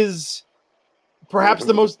 this is perhaps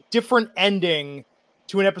the most different ending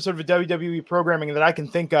to an episode of WWE programming that I can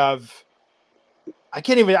think of. I'm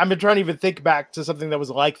trying to even think back to something that was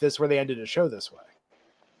like this where they ended a show this way.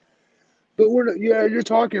 But you're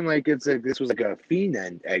talking like this was like a Fiend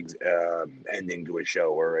ending to a show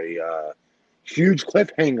or a huge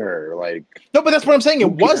cliffhanger. Like, no, but that's what I'm saying.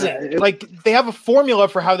 It wasn't like they have a formula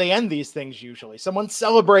for how they end these things. Usually, someone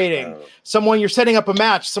celebrating, someone you're setting up a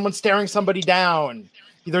match, someone staring somebody down.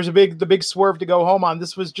 There's the big swerve to go home on.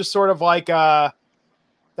 This was just sort of like,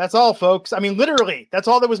 that's all, folks. I mean, literally, that's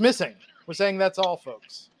all that was missing. We're saying that's all,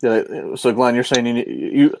 folks. Yeah. So, Glenn, you're saying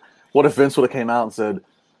you what if Vince would have came out and said,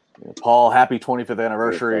 "Paul, happy 25th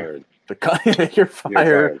anniversary. You're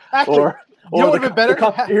fired." Actually, or you know what would have been better?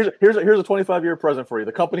 Here's a 25-year present for you.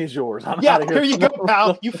 The company's yours. Here you go,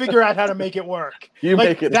 pal. You figure out how to make it work.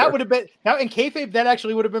 Make it. That would have been now in kayfabe. That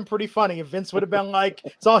actually would have been pretty funny if Vince would have been like,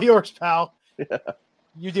 "It's all yours, pal." Yeah.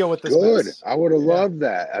 You deal with this. Good. Mess. I would have loved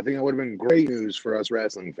that. I think it would have been great news for us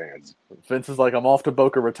wrestling fans. Vince is like, I'm off to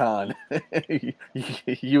Boca Raton.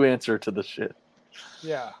 You answer to the shit.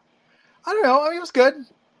 Yeah. I don't know. I mean, it was good.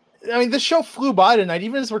 I mean, this show flew by tonight.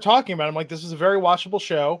 Even as we're talking about it, I'm like, this was a very watchable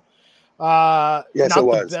show. Yes, not it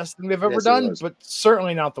was. The best thing they've ever done, but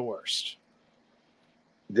certainly not the worst.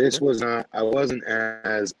 This was not, I wasn't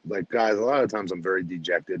as, like, guys, a lot of times I'm very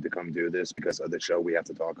dejected to come do this because of the show we have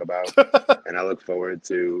to talk about. And I look forward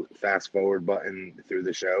to fast forward button through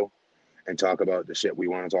the show and talk about the shit we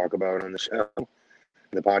want to talk about on the show,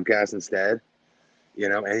 the podcast instead. You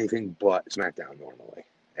know, anything but SmackDown normally.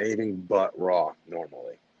 Anything but Raw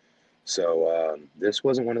normally. So this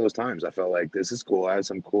wasn't one of those times. I felt like this is cool. I had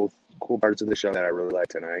some cool parts of the show that I really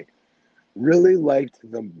liked tonight. Really liked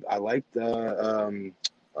the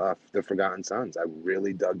Forgotten Sons. I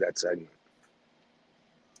really dug that segment.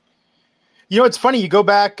 You know, it's funny. You go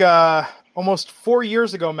back almost 4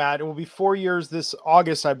 years ago, Matt. It will be 4 years this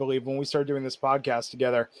August, I believe, when we started doing this podcast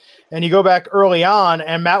together. And you go back early on,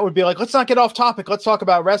 and Matt would be like, let's not get off topic. Let's talk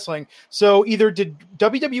about wrestling. So either did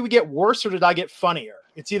WWE get worse or did I get funnier?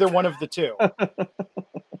 It's either one of the two.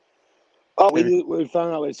 We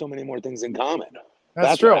found out we had so many more things in common.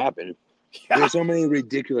 That's true. What happened. Yeah. There's so many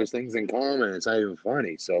ridiculous things in common. It's not even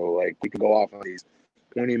funny. So, like, we can go off on these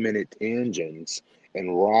 20-minute tangents,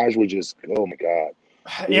 and Raj would just, oh my god.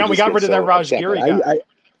 Yeah, we got rid of that Raj Giri guy.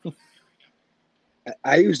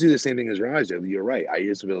 I used to do the same thing as Raj did. You're right. I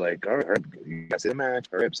used to be like, all right, you got to say the match.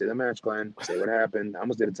 Hurry up, say the match, Glenn. Say what happened. I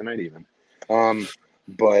almost did it tonight even.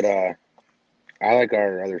 But I like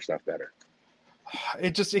our other stuff better.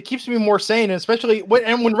 It keeps me more sane, especially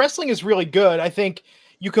when wrestling is really good. I think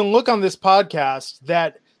you can look on this podcast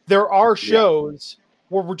that there are shows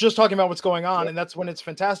where we're just talking about what's going on, and that's when it's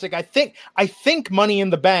fantastic. I think Money in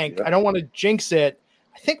the Bank, I don't want to jinx it.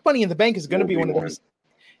 I think Money in the Bank is going to be one of those,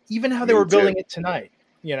 even how they were building it tonight,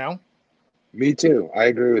 you know? Me too. I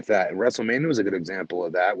agree with that. And WrestleMania was a good example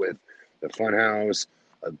of that with the Funhouse,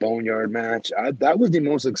 a Boneyard match. That was the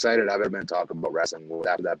most excited I've ever been talking about wrestling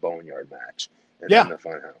after that Boneyard match. And then the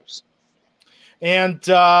Funhouse. And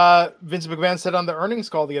Vince McMahon said on the earnings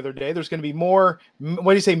call the other day, there's going to be more,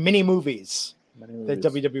 what do you say, mini movies that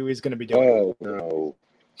WWE is going to be doing. Oh, no.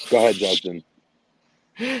 Go ahead, Justin.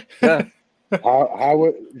 Yeah.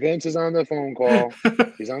 How Vince is on the phone call.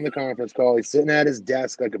 He's on the conference call. He's sitting at his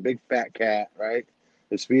desk like a big fat cat, right?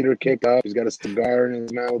 His feet are kicked up. He's got a cigar in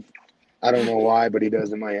his mouth. I don't know why, but he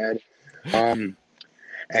does in my head.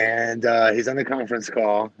 And he's on the conference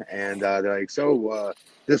call, and they're like, so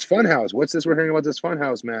this Funhouse, what's this we're hearing about this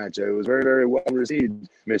Funhouse match? It was very, very well received,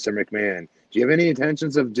 Mr. McMahon. Do you have any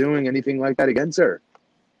intentions of doing anything like that again, sir?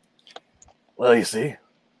 Well, you see,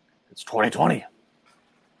 it's 2020.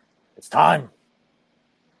 It's time.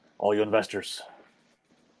 All you investors,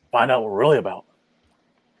 find out what we're really about.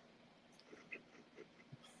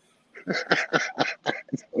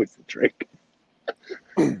 It's always a trick.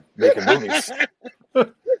 Making movies.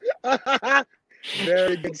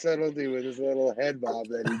 Very big subtlety with his little head bob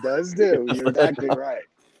that he does do. You're exactly right.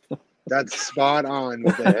 That's spot on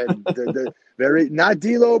with the head. The very not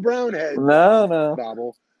D'Lo Brown head. No.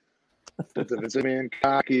 Bobble. It's a man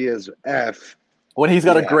cocky as F. When he's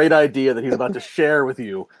got a great idea that he's about to share with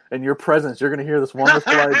you, in your presence, you're going to hear this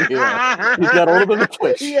wonderful idea. He's got a little bit of a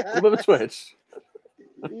twitch. Yes. A little bit of a twitch.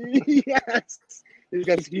 Yes. You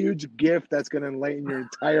got this huge gift that's going to enlighten your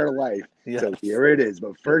entire life. Yes. So here it is.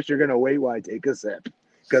 But first, you're going to wait while I take a sip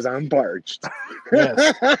because I'm parched.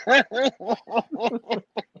 Yes.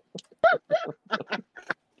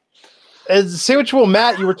 As Sandwichable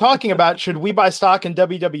Matt, you were talking about, should we buy stock in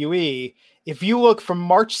WWE? If you look from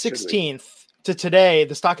March 16th to today,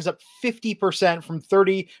 the stock is up 50% from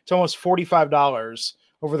 $30 to almost $45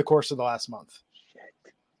 over the course of the last month.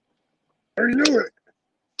 Shit. I knew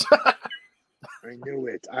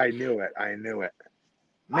it. I knew it.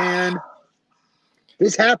 Man,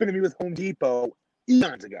 this happened to me with Home Depot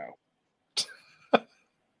eons ago.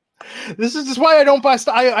 This is just why I don't buy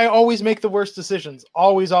stock. I always make the worst decisions.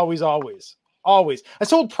 Always. I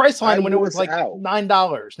sold Priceline when it was like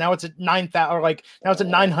 $9. Now it's at $9,000, or like now it's at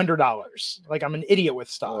 $900. Like I'm an idiot with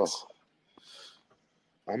stocks. Oh.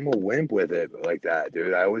 I'm a wimp with it like that,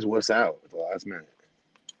 dude. I always wuss out at the last minute.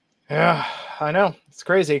 Yeah, I know. It's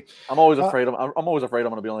crazy. I'm always afraid. I'm always afraid I'm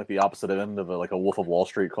going to be on like the opposite end of a Wolf of Wall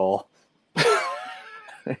Street call.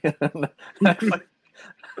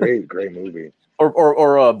 Great movie.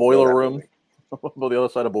 Or Boiler Room. On the other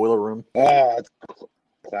side of Boiler Room. Oh, it's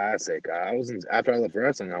classic. After I left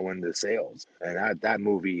wrestling, I went into sales, and that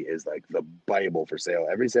movie is like the Bible for sale.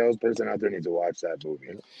 Every salesperson out there needs to watch that movie.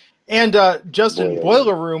 And Justin,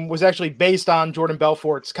 Boiler Room was actually based on Jordan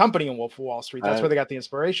Belfort's company in Wolf of Wall Street. That's where they got the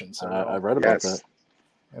inspiration. So I read about that.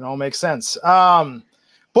 It all makes sense.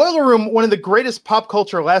 Boiler Room, one of the greatest pop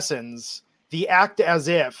culture lessons, the act as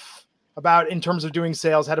if, about in terms of doing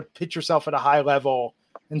sales, how to pitch yourself at a high level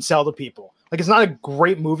and sell to people. Like, it's not a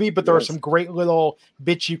great movie, but there are some great little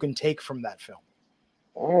bits you can take from that film.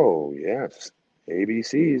 Oh, yes.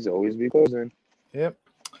 ABC's always be closing. Yep.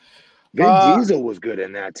 Vin Diesel was good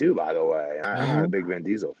in that too, by the way. I'm not a big Vin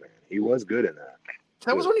Diesel fan. He was good in that.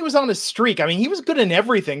 That was when he was on his streak. I mean, he was good in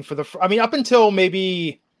everything up until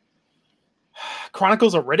maybe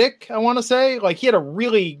Chronicles of Riddick, I want to say. Like, he had a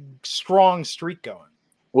really strong streak going.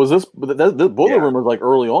 Was this the Boiler Room was like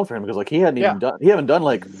early on for him because like he haven't done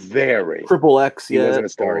like very Triple X yet. He wasn't a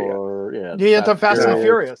star yet. He had done Fast and the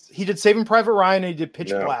Furious. He did Saving Private Ryan and he did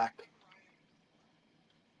Pitch Black.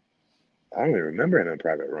 I don't even remember him in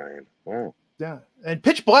Private Ryan. Wow. Yeah. And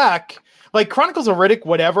Pitch Black, like Chronicles of Riddick,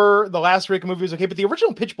 whatever, the last Riddick movie was okay, but the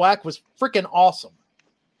original Pitch Black was freaking awesome.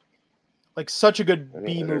 Like such a good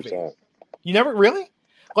B movie. You never really?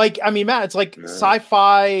 Like, I mean, Matt, it's like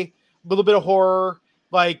sci-fi, a little bit of horror.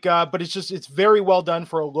 Like, but it's very well done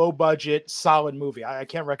for a low budget, solid movie. I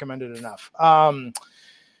can't recommend it enough.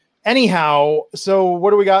 Anyhow, so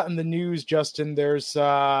what do we got in the news, Justin? There's,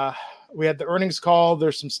 we had the earnings call.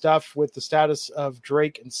 There's some stuff with the status of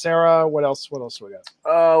Drake and Sarah. What else do we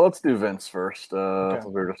got? Let's do Vince first. We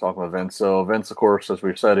were just talking about Vince. So Vince, of course, as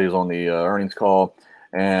we said, he's on the earnings call.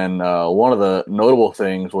 And one of the notable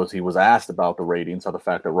things was he was asked about the ratings, how the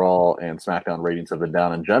fact that Raw and SmackDown ratings have been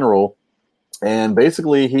down in general. And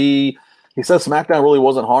basically, he said SmackDown really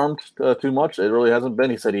wasn't harmed too much. It really hasn't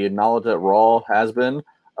been. He said he acknowledged that Raw has been.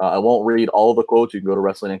 I won't read all of the quotes. You can go to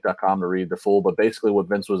WrestlingInc.com to read the full. But basically, what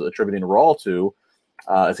Vince was attributing Raw to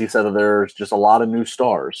is he said that there's just a lot of new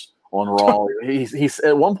stars on Raw. He's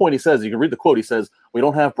at one point he says, you can read the quote. He says, "We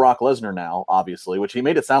don't have Brock Lesnar now, obviously," which he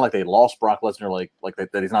made it sound like they lost Brock Lesnar, like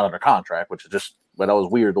that he's not under contract, which is just, but that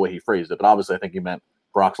was weird the way he phrased it. But obviously, I think he meant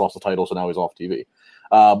Brock's lost the title, so now he's off TV.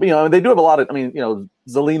 But they do have a lot of. I mean,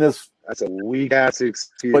 Zelina's. That's a weak ass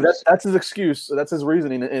excuse. But that's his excuse. That's his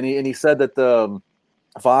reasoning, and he said that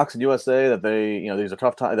Fox and USA that they these are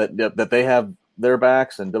tough times that they have their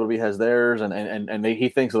backs and WWE has theirs, and he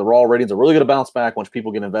thinks the Raw ratings are really going to bounce back once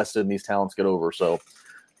people get invested and these talents get over. So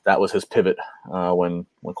that was his pivot when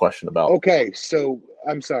questioned about. Okay, so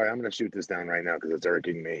I'm sorry, I'm going to shoot this down right now because it's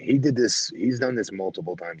irking me. He did this. He's done this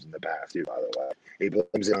multiple times in the past, too. By the way, he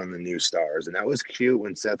blames it on the new stars, and that was cute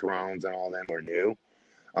when Seth Rollins and all them were new.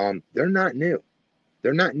 They're not new.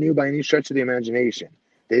 They're not new by any stretch of the imagination.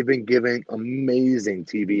 They've been given amazing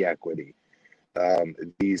TV equity.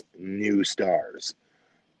 These new stars,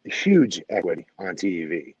 huge equity on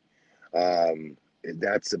TV.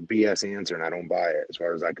 That's a BS answer, and I don't buy it. As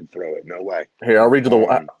far as I can throw it, no way. Here, I'll read you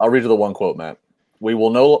the one quote, Matt. We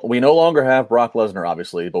no longer have Brock Lesnar,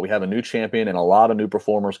 obviously, but we have a new champion and a lot of new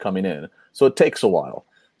performers coming in. So it takes a while.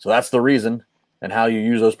 So that's the reason, and how you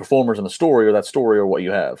use those performers in the story or that story or what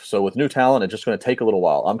you have. So with new talent, it's just going to take a little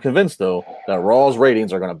while. I'm convinced, though, that Raw's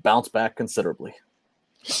ratings are going to bounce back considerably.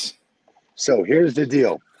 So here's the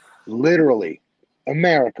deal. Literally,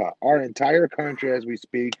 America, our entire country as we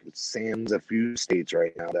speak, sans a few states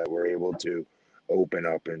right now that we're able to open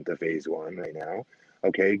up into phase one right now.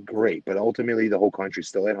 Okay, great. But ultimately, the whole country's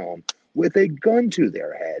still at home. with a gun to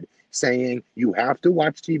their head saying, you have to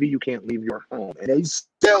watch TV, you can't leave your home. And they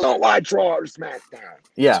still don't watch Raw or SmackDown.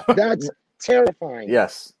 Yeah. That's terrifying.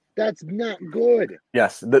 Yes. That's not good.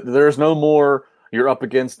 Yes. There's no more you're up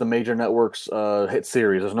against the major networks hit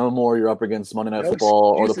series. There's no more you're up against Monday Night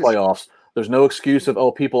Football or the playoffs. There's no excuse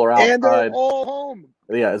of, people are outside. And they're all home.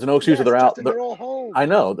 Yeah, there's no excuse of they're out. They're all home. I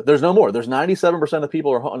know. There's no more. There's 97% of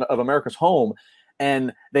people of America's home,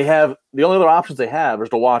 and they have the only other options they have is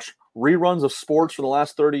to watch reruns of sports for the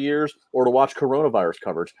last 30 years or to watch coronavirus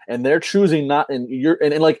coverage. And they're choosing not and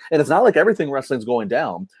it's not like everything wrestling's going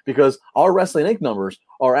down, because our Wrestling Inc. numbers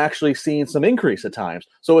are actually seeing some increase at times.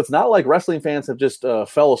 So it's not like wrestling fans have just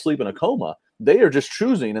fell asleep in a coma. They are just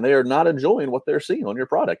choosing, and they are not enjoying what they're seeing on your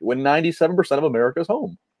product when 97% of America's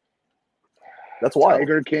home. That's why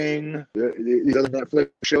Tiger King, the other Netflix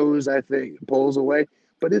shows, I think, pulls away,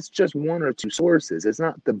 but it's just one or two sources. It's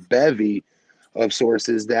not the bevy of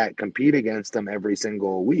sources that compete against them every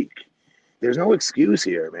single week. There's no excuse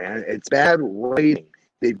here, man. It's bad writing.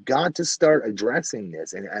 They've got to start addressing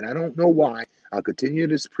this, and I don't know why. I'll continue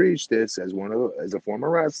to preach this as a former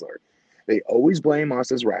wrestler. They always blame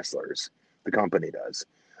us as wrestlers. The company does.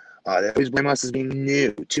 They always blame us as being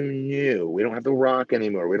too new. We don't have The Rock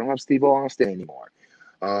anymore. We don't have Steve Austin anymore,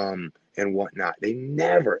 and whatnot. They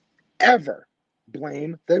never, ever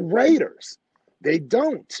blame the writers. They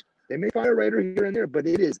don't. They may fire a writer here and there, but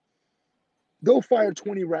they'll fire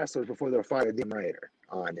 20 wrestlers before they'll fire the writer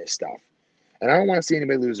on this stuff. And I don't want to see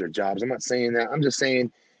anybody lose their jobs. I'm not saying that. I'm just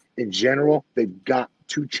saying, in general, they've got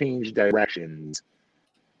to change directions.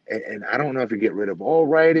 And I don't know if you get rid of all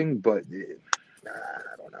writing, but I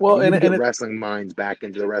don't know. Well, and get wrestling minds back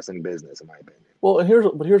into the wrestling business, in my opinion. Well, and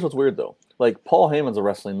here's what's weird though. Like, Paul Heyman's a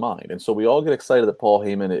wrestling mind, and so we all get excited that Paul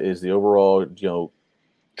Heyman is the overall,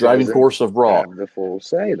 driving force of Raw. Have the full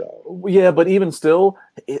say though. Yeah, but even still,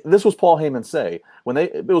 this was Paul Heyman's say.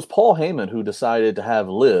 It was Paul Heyman who decided to have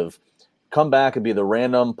Liv come back and be the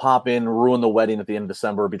random pop in, ruin the wedding at the end of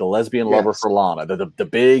December, be the lesbian lover for Lana, the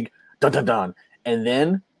big dun dun dun, and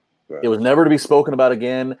then it was never to be spoken about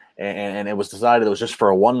again, and it was decided it was just for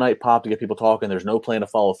a one-night pop to get people talking. There's no plan to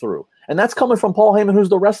follow through. And that's coming from Paul Heyman, who's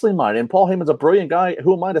the wrestling mind. And Paul Heyman's a brilliant guy.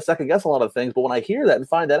 Who am I to second-guess a lot of things? But when I hear that and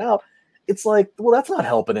find that out, it's like, well, that's not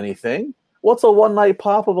helping anything. What's a one-night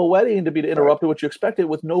pop of a wedding to be interrupted what you expected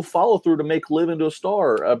with no follow-through to make Liv into a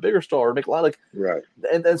star, a bigger star, make like right.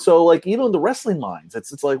 And so, like, even in the wrestling minds,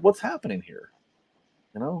 it's like, what's happening here?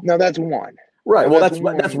 No, that's one. Right. Well, that's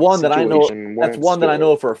one that I know. That's one that I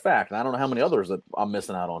know for a fact, and I don't know how many others that I'm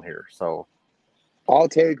missing out on here. So, I'll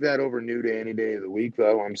take that over New Day any day of the week,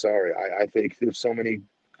 though. I'm sorry. I think there's so many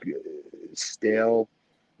stale,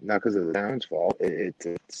 not because of the town's fault.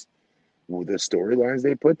 It's the storylines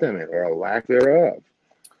they put them in, or a lack thereof.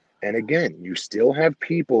 And again, you still have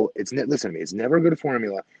people. Listen to me. It's never a good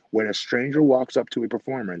formula when a stranger walks up to a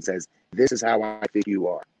performer and says, "This is how I think you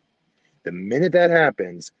are." The minute that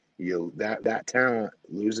happens, that talent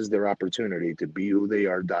loses their opportunity to be who they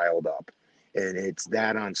are dialed up. And it's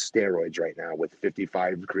that on steroids right now with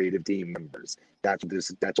 55 creative team members. That's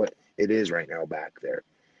what it is right now back there.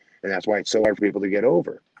 And that's why it's so hard for people to get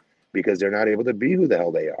over, because they're not able to be who the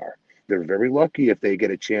hell they are. They're very lucky if they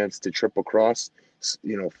get a chance to trip across,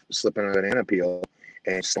 slipping on a banana peel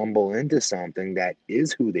and stumble into something that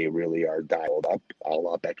is who they really are dialed up, a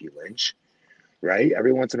la Becky Lynch, right?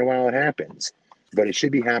 Every once in a while it happens. But it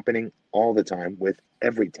should be happening all the time with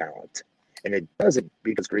every talent. And it doesn't,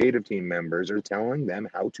 because creative team members are telling them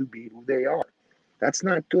how to be who they are. That's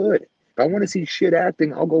not good. If I want to see shit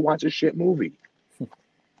acting, I'll go watch a shit movie.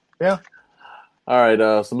 Yeah. All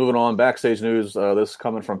right, so moving on, backstage news. This is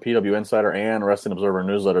coming from PW Insider and Wrestling Observer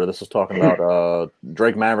newsletter. This is talking about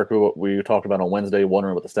Drake Maverick, who we talked about on Wednesday,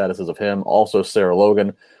 wondering what the status is of him. Also, Sarah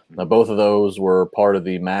Logan. Both of those were part of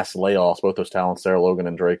the mass layoffs. Both those talents, Sarah Logan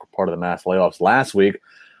and Drake, were part of the mass layoffs last week.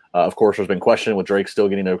 Of course, there's been question with Drake still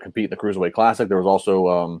getting to compete in the Cruiserweight Classic. There was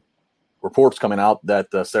also reports coming out that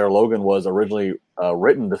Sarah Logan was originally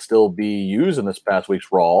written to still be used in this past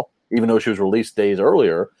week's Raw, even though she was released days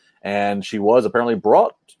earlier. And she was apparently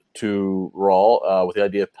brought to Raw with the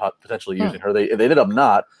idea of potentially using her. They ended up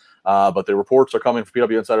not, but the reports are coming from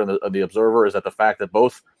PW Insider and the Observer is that the fact that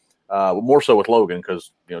both, more so with Logan,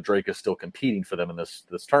 because Drake is still competing for them in this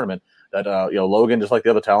tournament, that Logan, just like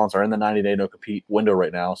the other talents, are in the 90-day no-compete window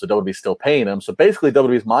right now, so WWE's still paying them. So basically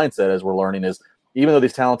WWE's mindset, as we're learning, is even though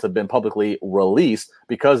these talents have been publicly released,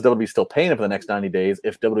 because WWE's still paying them for the next 90 days,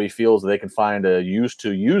 if WWE feels that they can find a use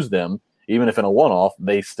to use them, even if in a one-off,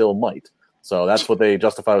 they still might. So that's what they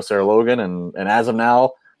justify with Sarah Logan. And as of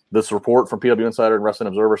now, this report from PW Insider and Wrestling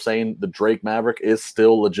Observer saying the Drake Maverick is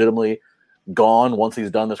still legitimately gone once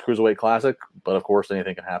he's done this Cruiserweight Classic. But of course,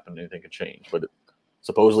 anything can happen, anything can change. But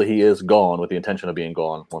supposedly he is gone with the intention of being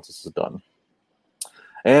gone once this is done.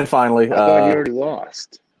 And finally, I thought he already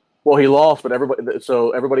lost. Well, he lost, but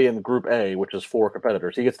everybody in Group A, which is 4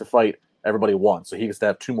 competitors, he gets to fight everybody once. So he gets to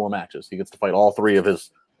have 2 more matches. He gets to fight all 3 of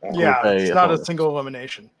his. It's not a single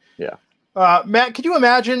elimination. Yeah. Matt, could you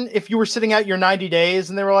imagine if you were sitting out your 90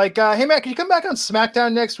 days and they were like, hey, Matt, can you come back on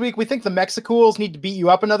SmackDown next week? We think the Mexicools need to beat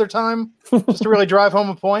you up another time just to really drive home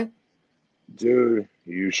a point. Dude,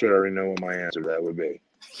 you should already know what my answer to that would be.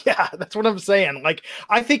 Yeah, that's what I'm saying. Like,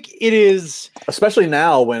 I think it is. Especially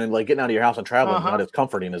now when, like, getting out of your house and traveling is not as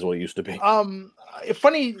comforting as what it used to be.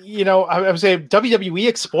 Funny, I would say WWE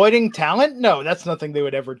exploiting talent. No, that's nothing they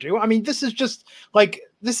would ever do. I mean, this is just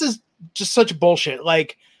such bullshit.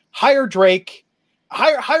 Like, hire Drake,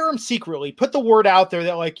 hire him secretly, put the word out there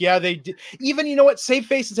that, like, yeah, they did. Even, you know what, save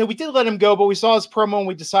face and say, we did let him go, but we saw his promo and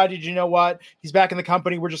we decided, you know what, he's back in the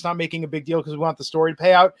company. We're just not making a big deal because we want the story to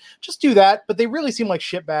pay out. Just do that. But they really seem like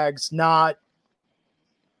shitbags, not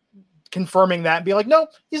confirming that and be like, no,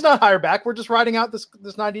 he's not hired back. We're just riding out this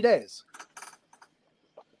 90 days.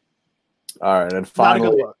 All right. And finally,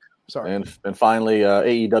 not a good look. Sorry. And finally,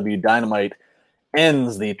 AEW Dynamite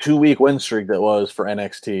ends the 2-week win streak that was for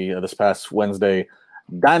NXT this past Wednesday.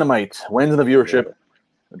 Dynamite wins in the viewership,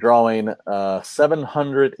 drawing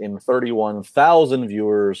 731,000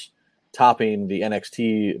 viewers, topping the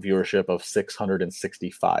NXT viewership of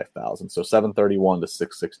 665,000. So 731 to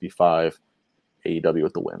 665, AEW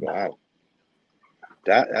with the win. Wow,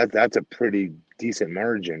 that's a pretty decent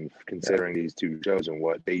margin considering these two shows and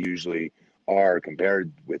what they usually are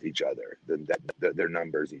compared with each other. Their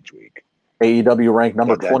numbers each week. AEW ranked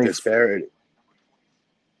number 20. Disparity.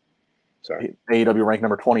 Sorry. AEW ranked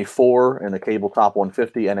number 24 in the cable top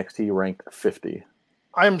 150. NXT ranked 50.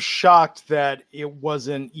 I'm shocked that it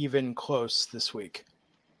wasn't even close this week.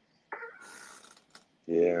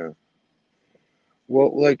 Yeah.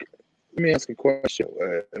 Well, like, let me ask a question.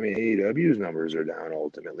 I mean, AEW's numbers are down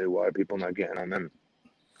ultimately. Why are people not getting on them?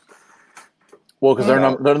 Well, because their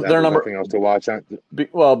number, nothing else to watch on.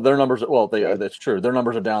 Their numbers. Well, that's true. Their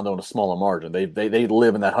numbers are down though in a smaller margin. They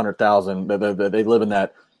live in that 100,000. They live in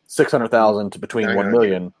that 600,000 to between 1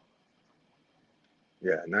 million.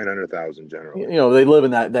 Yeah, 900,000 generally. You know, they live in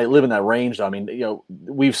that range. I mean, you know,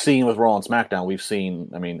 we've seen with Raw and SmackDown. We've seen.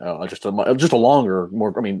 I mean, just a longer,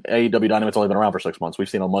 more. I mean, AEW Dynamite's only been around for 6 months. We've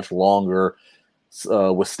seen a much longer,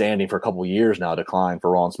 withstanding for a good years now decline for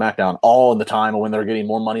Raw and SmackDown. All in the time when they're getting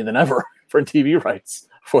more money than ever for TV rights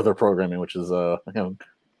for their programming, which is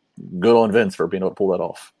good on Vince for being able to pull that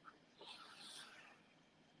off.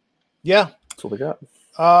 Yeah, that's what we got.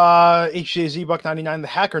 HJZ Buck 99, the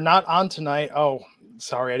hacker not on tonight. Oh,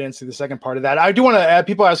 sorry, I didn't see the second part of that. I do want to add,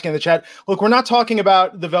 people asking in the chat, look, we're not talking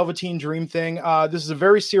about the Velveteen Dream thing. This is a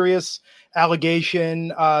very serious allegation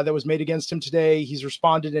that was made against him today. He's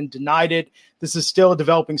responded and denied it. This is still a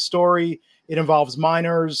developing story. It involves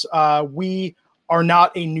minors. We are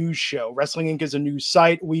not a news show. Wrestling Inc. is a news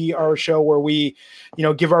site. We are a show where we,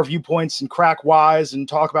 give our viewpoints and crack wise and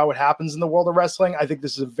talk about what happens in the world of wrestling. I think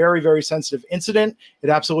this is a very, very sensitive incident. It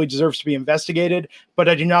absolutely deserves to be investigated, but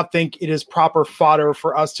I do not think it is proper fodder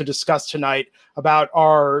for us to discuss tonight about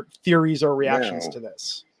our theories or reactions to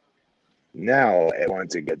this. Now,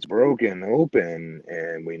 once it gets broken open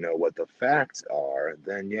and we know what the facts are,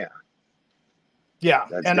 then yeah. Yeah,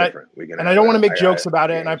 that's and different. I don't want to make jokes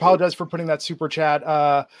about it, and I apologize for putting that super chat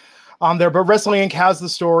on there. But Wrestling Inc. has the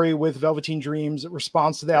story with Velveteen Dream's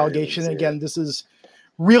response to the allegation. And again, this is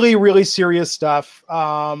really, really serious stuff.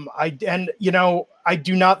 I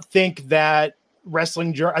do not think that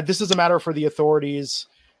this is a matter for the authorities,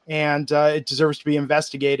 and it deserves to be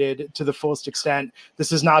investigated to the fullest extent.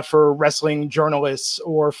 This is not for wrestling journalists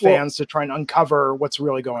or fans to try and uncover what's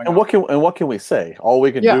really going on. What can we say? All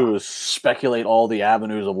we can do is speculate all the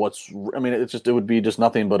avenues of what's. I mean, it would be just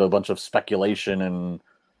nothing but a bunch of speculation, and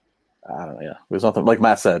I don't know. Yeah, there's nothing, like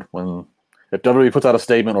Matt said. If WWE puts out a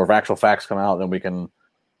statement or if actual facts come out, then we can.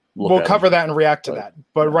 We'll cover that and react to that.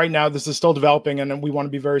 But right now, this is still developing, and we want to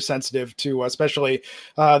be very sensitive to especially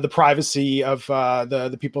the privacy of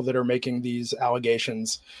the people that are making these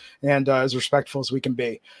allegations, and as respectful as we can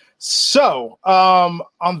be. So on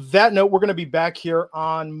that note, we're going to be back here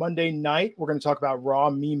on Monday night. We're going to talk about Raw,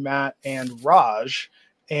 me, Matt, and Raj.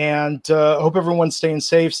 And hope everyone's staying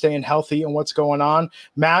safe, staying healthy, and what's going on.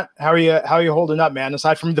 Matt, how are you holding up, man?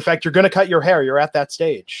 Aside from the fact you're going to cut your hair, you're at that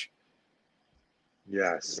stage.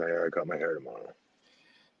 Yes, I cut my hair tomorrow.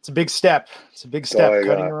 It's a big step. Cutting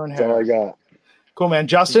your own hair. That's all I got. Cool, man.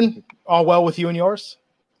 Justin, all well with you and yours?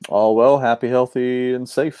 All well, happy, healthy, and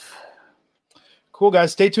safe. Cool,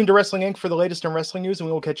 guys. Stay tuned to Wrestling Inc. for the latest in wrestling news, and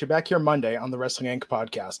we will catch you back here Monday on the Wrestling Inc.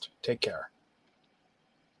 podcast. Take care.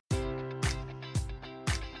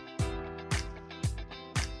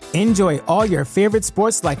 Enjoy all your favorite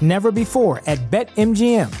sports like never before at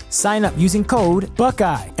BetMGM. Sign up using code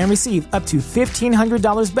Buckeye and receive up to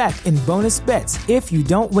 $1,500 back in bonus bets if you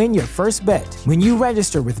don't win your first bet. When you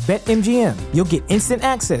register with BetMGM, you'll get instant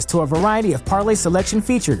access to a variety of parlay selection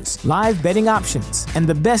features, live betting options, and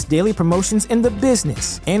the best daily promotions in the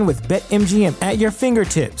business. And with BetMGM at your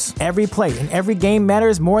fingertips, every play and every game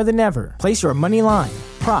matters more than ever. Place your money line,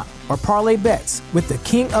 prop, or parlay bets with the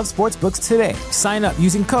king of sportsbooks today. Sign up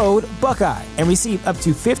using code Buckeye and receive up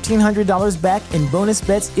to $1,500 back in bonus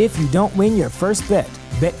bets if you don't win your first bet.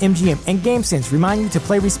 BetMGM and GameSense remind you to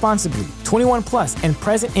play responsibly. 21 plus and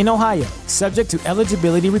present in Ohio, subject to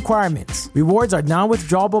eligibility requirements. Rewards are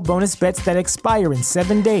non-withdrawable bonus bets that expire in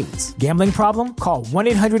 7 days. Gambling problem? Call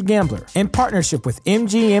 1-800-GAMBLER. In partnership with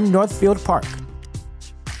MGM Northfield Park.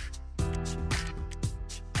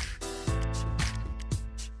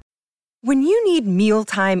 When you need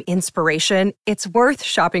mealtime inspiration, it's worth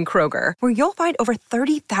shopping Kroger, where you'll find over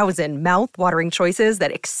 30,000 mouth-watering choices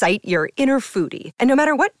that excite your inner foodie. And no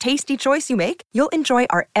matter what tasty choice you make, you'll enjoy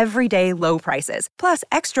our everyday low prices, plus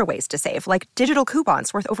extra ways to save, like digital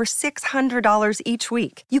coupons worth over $600 each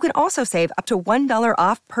week. You can also save up to $1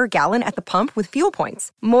 off per gallon at the pump with fuel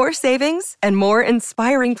points. More savings and more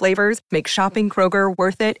inspiring flavors make shopping Kroger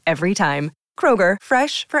worth it every time. Kroger,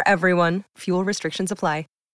 fresh for everyone. Fuel restrictions apply.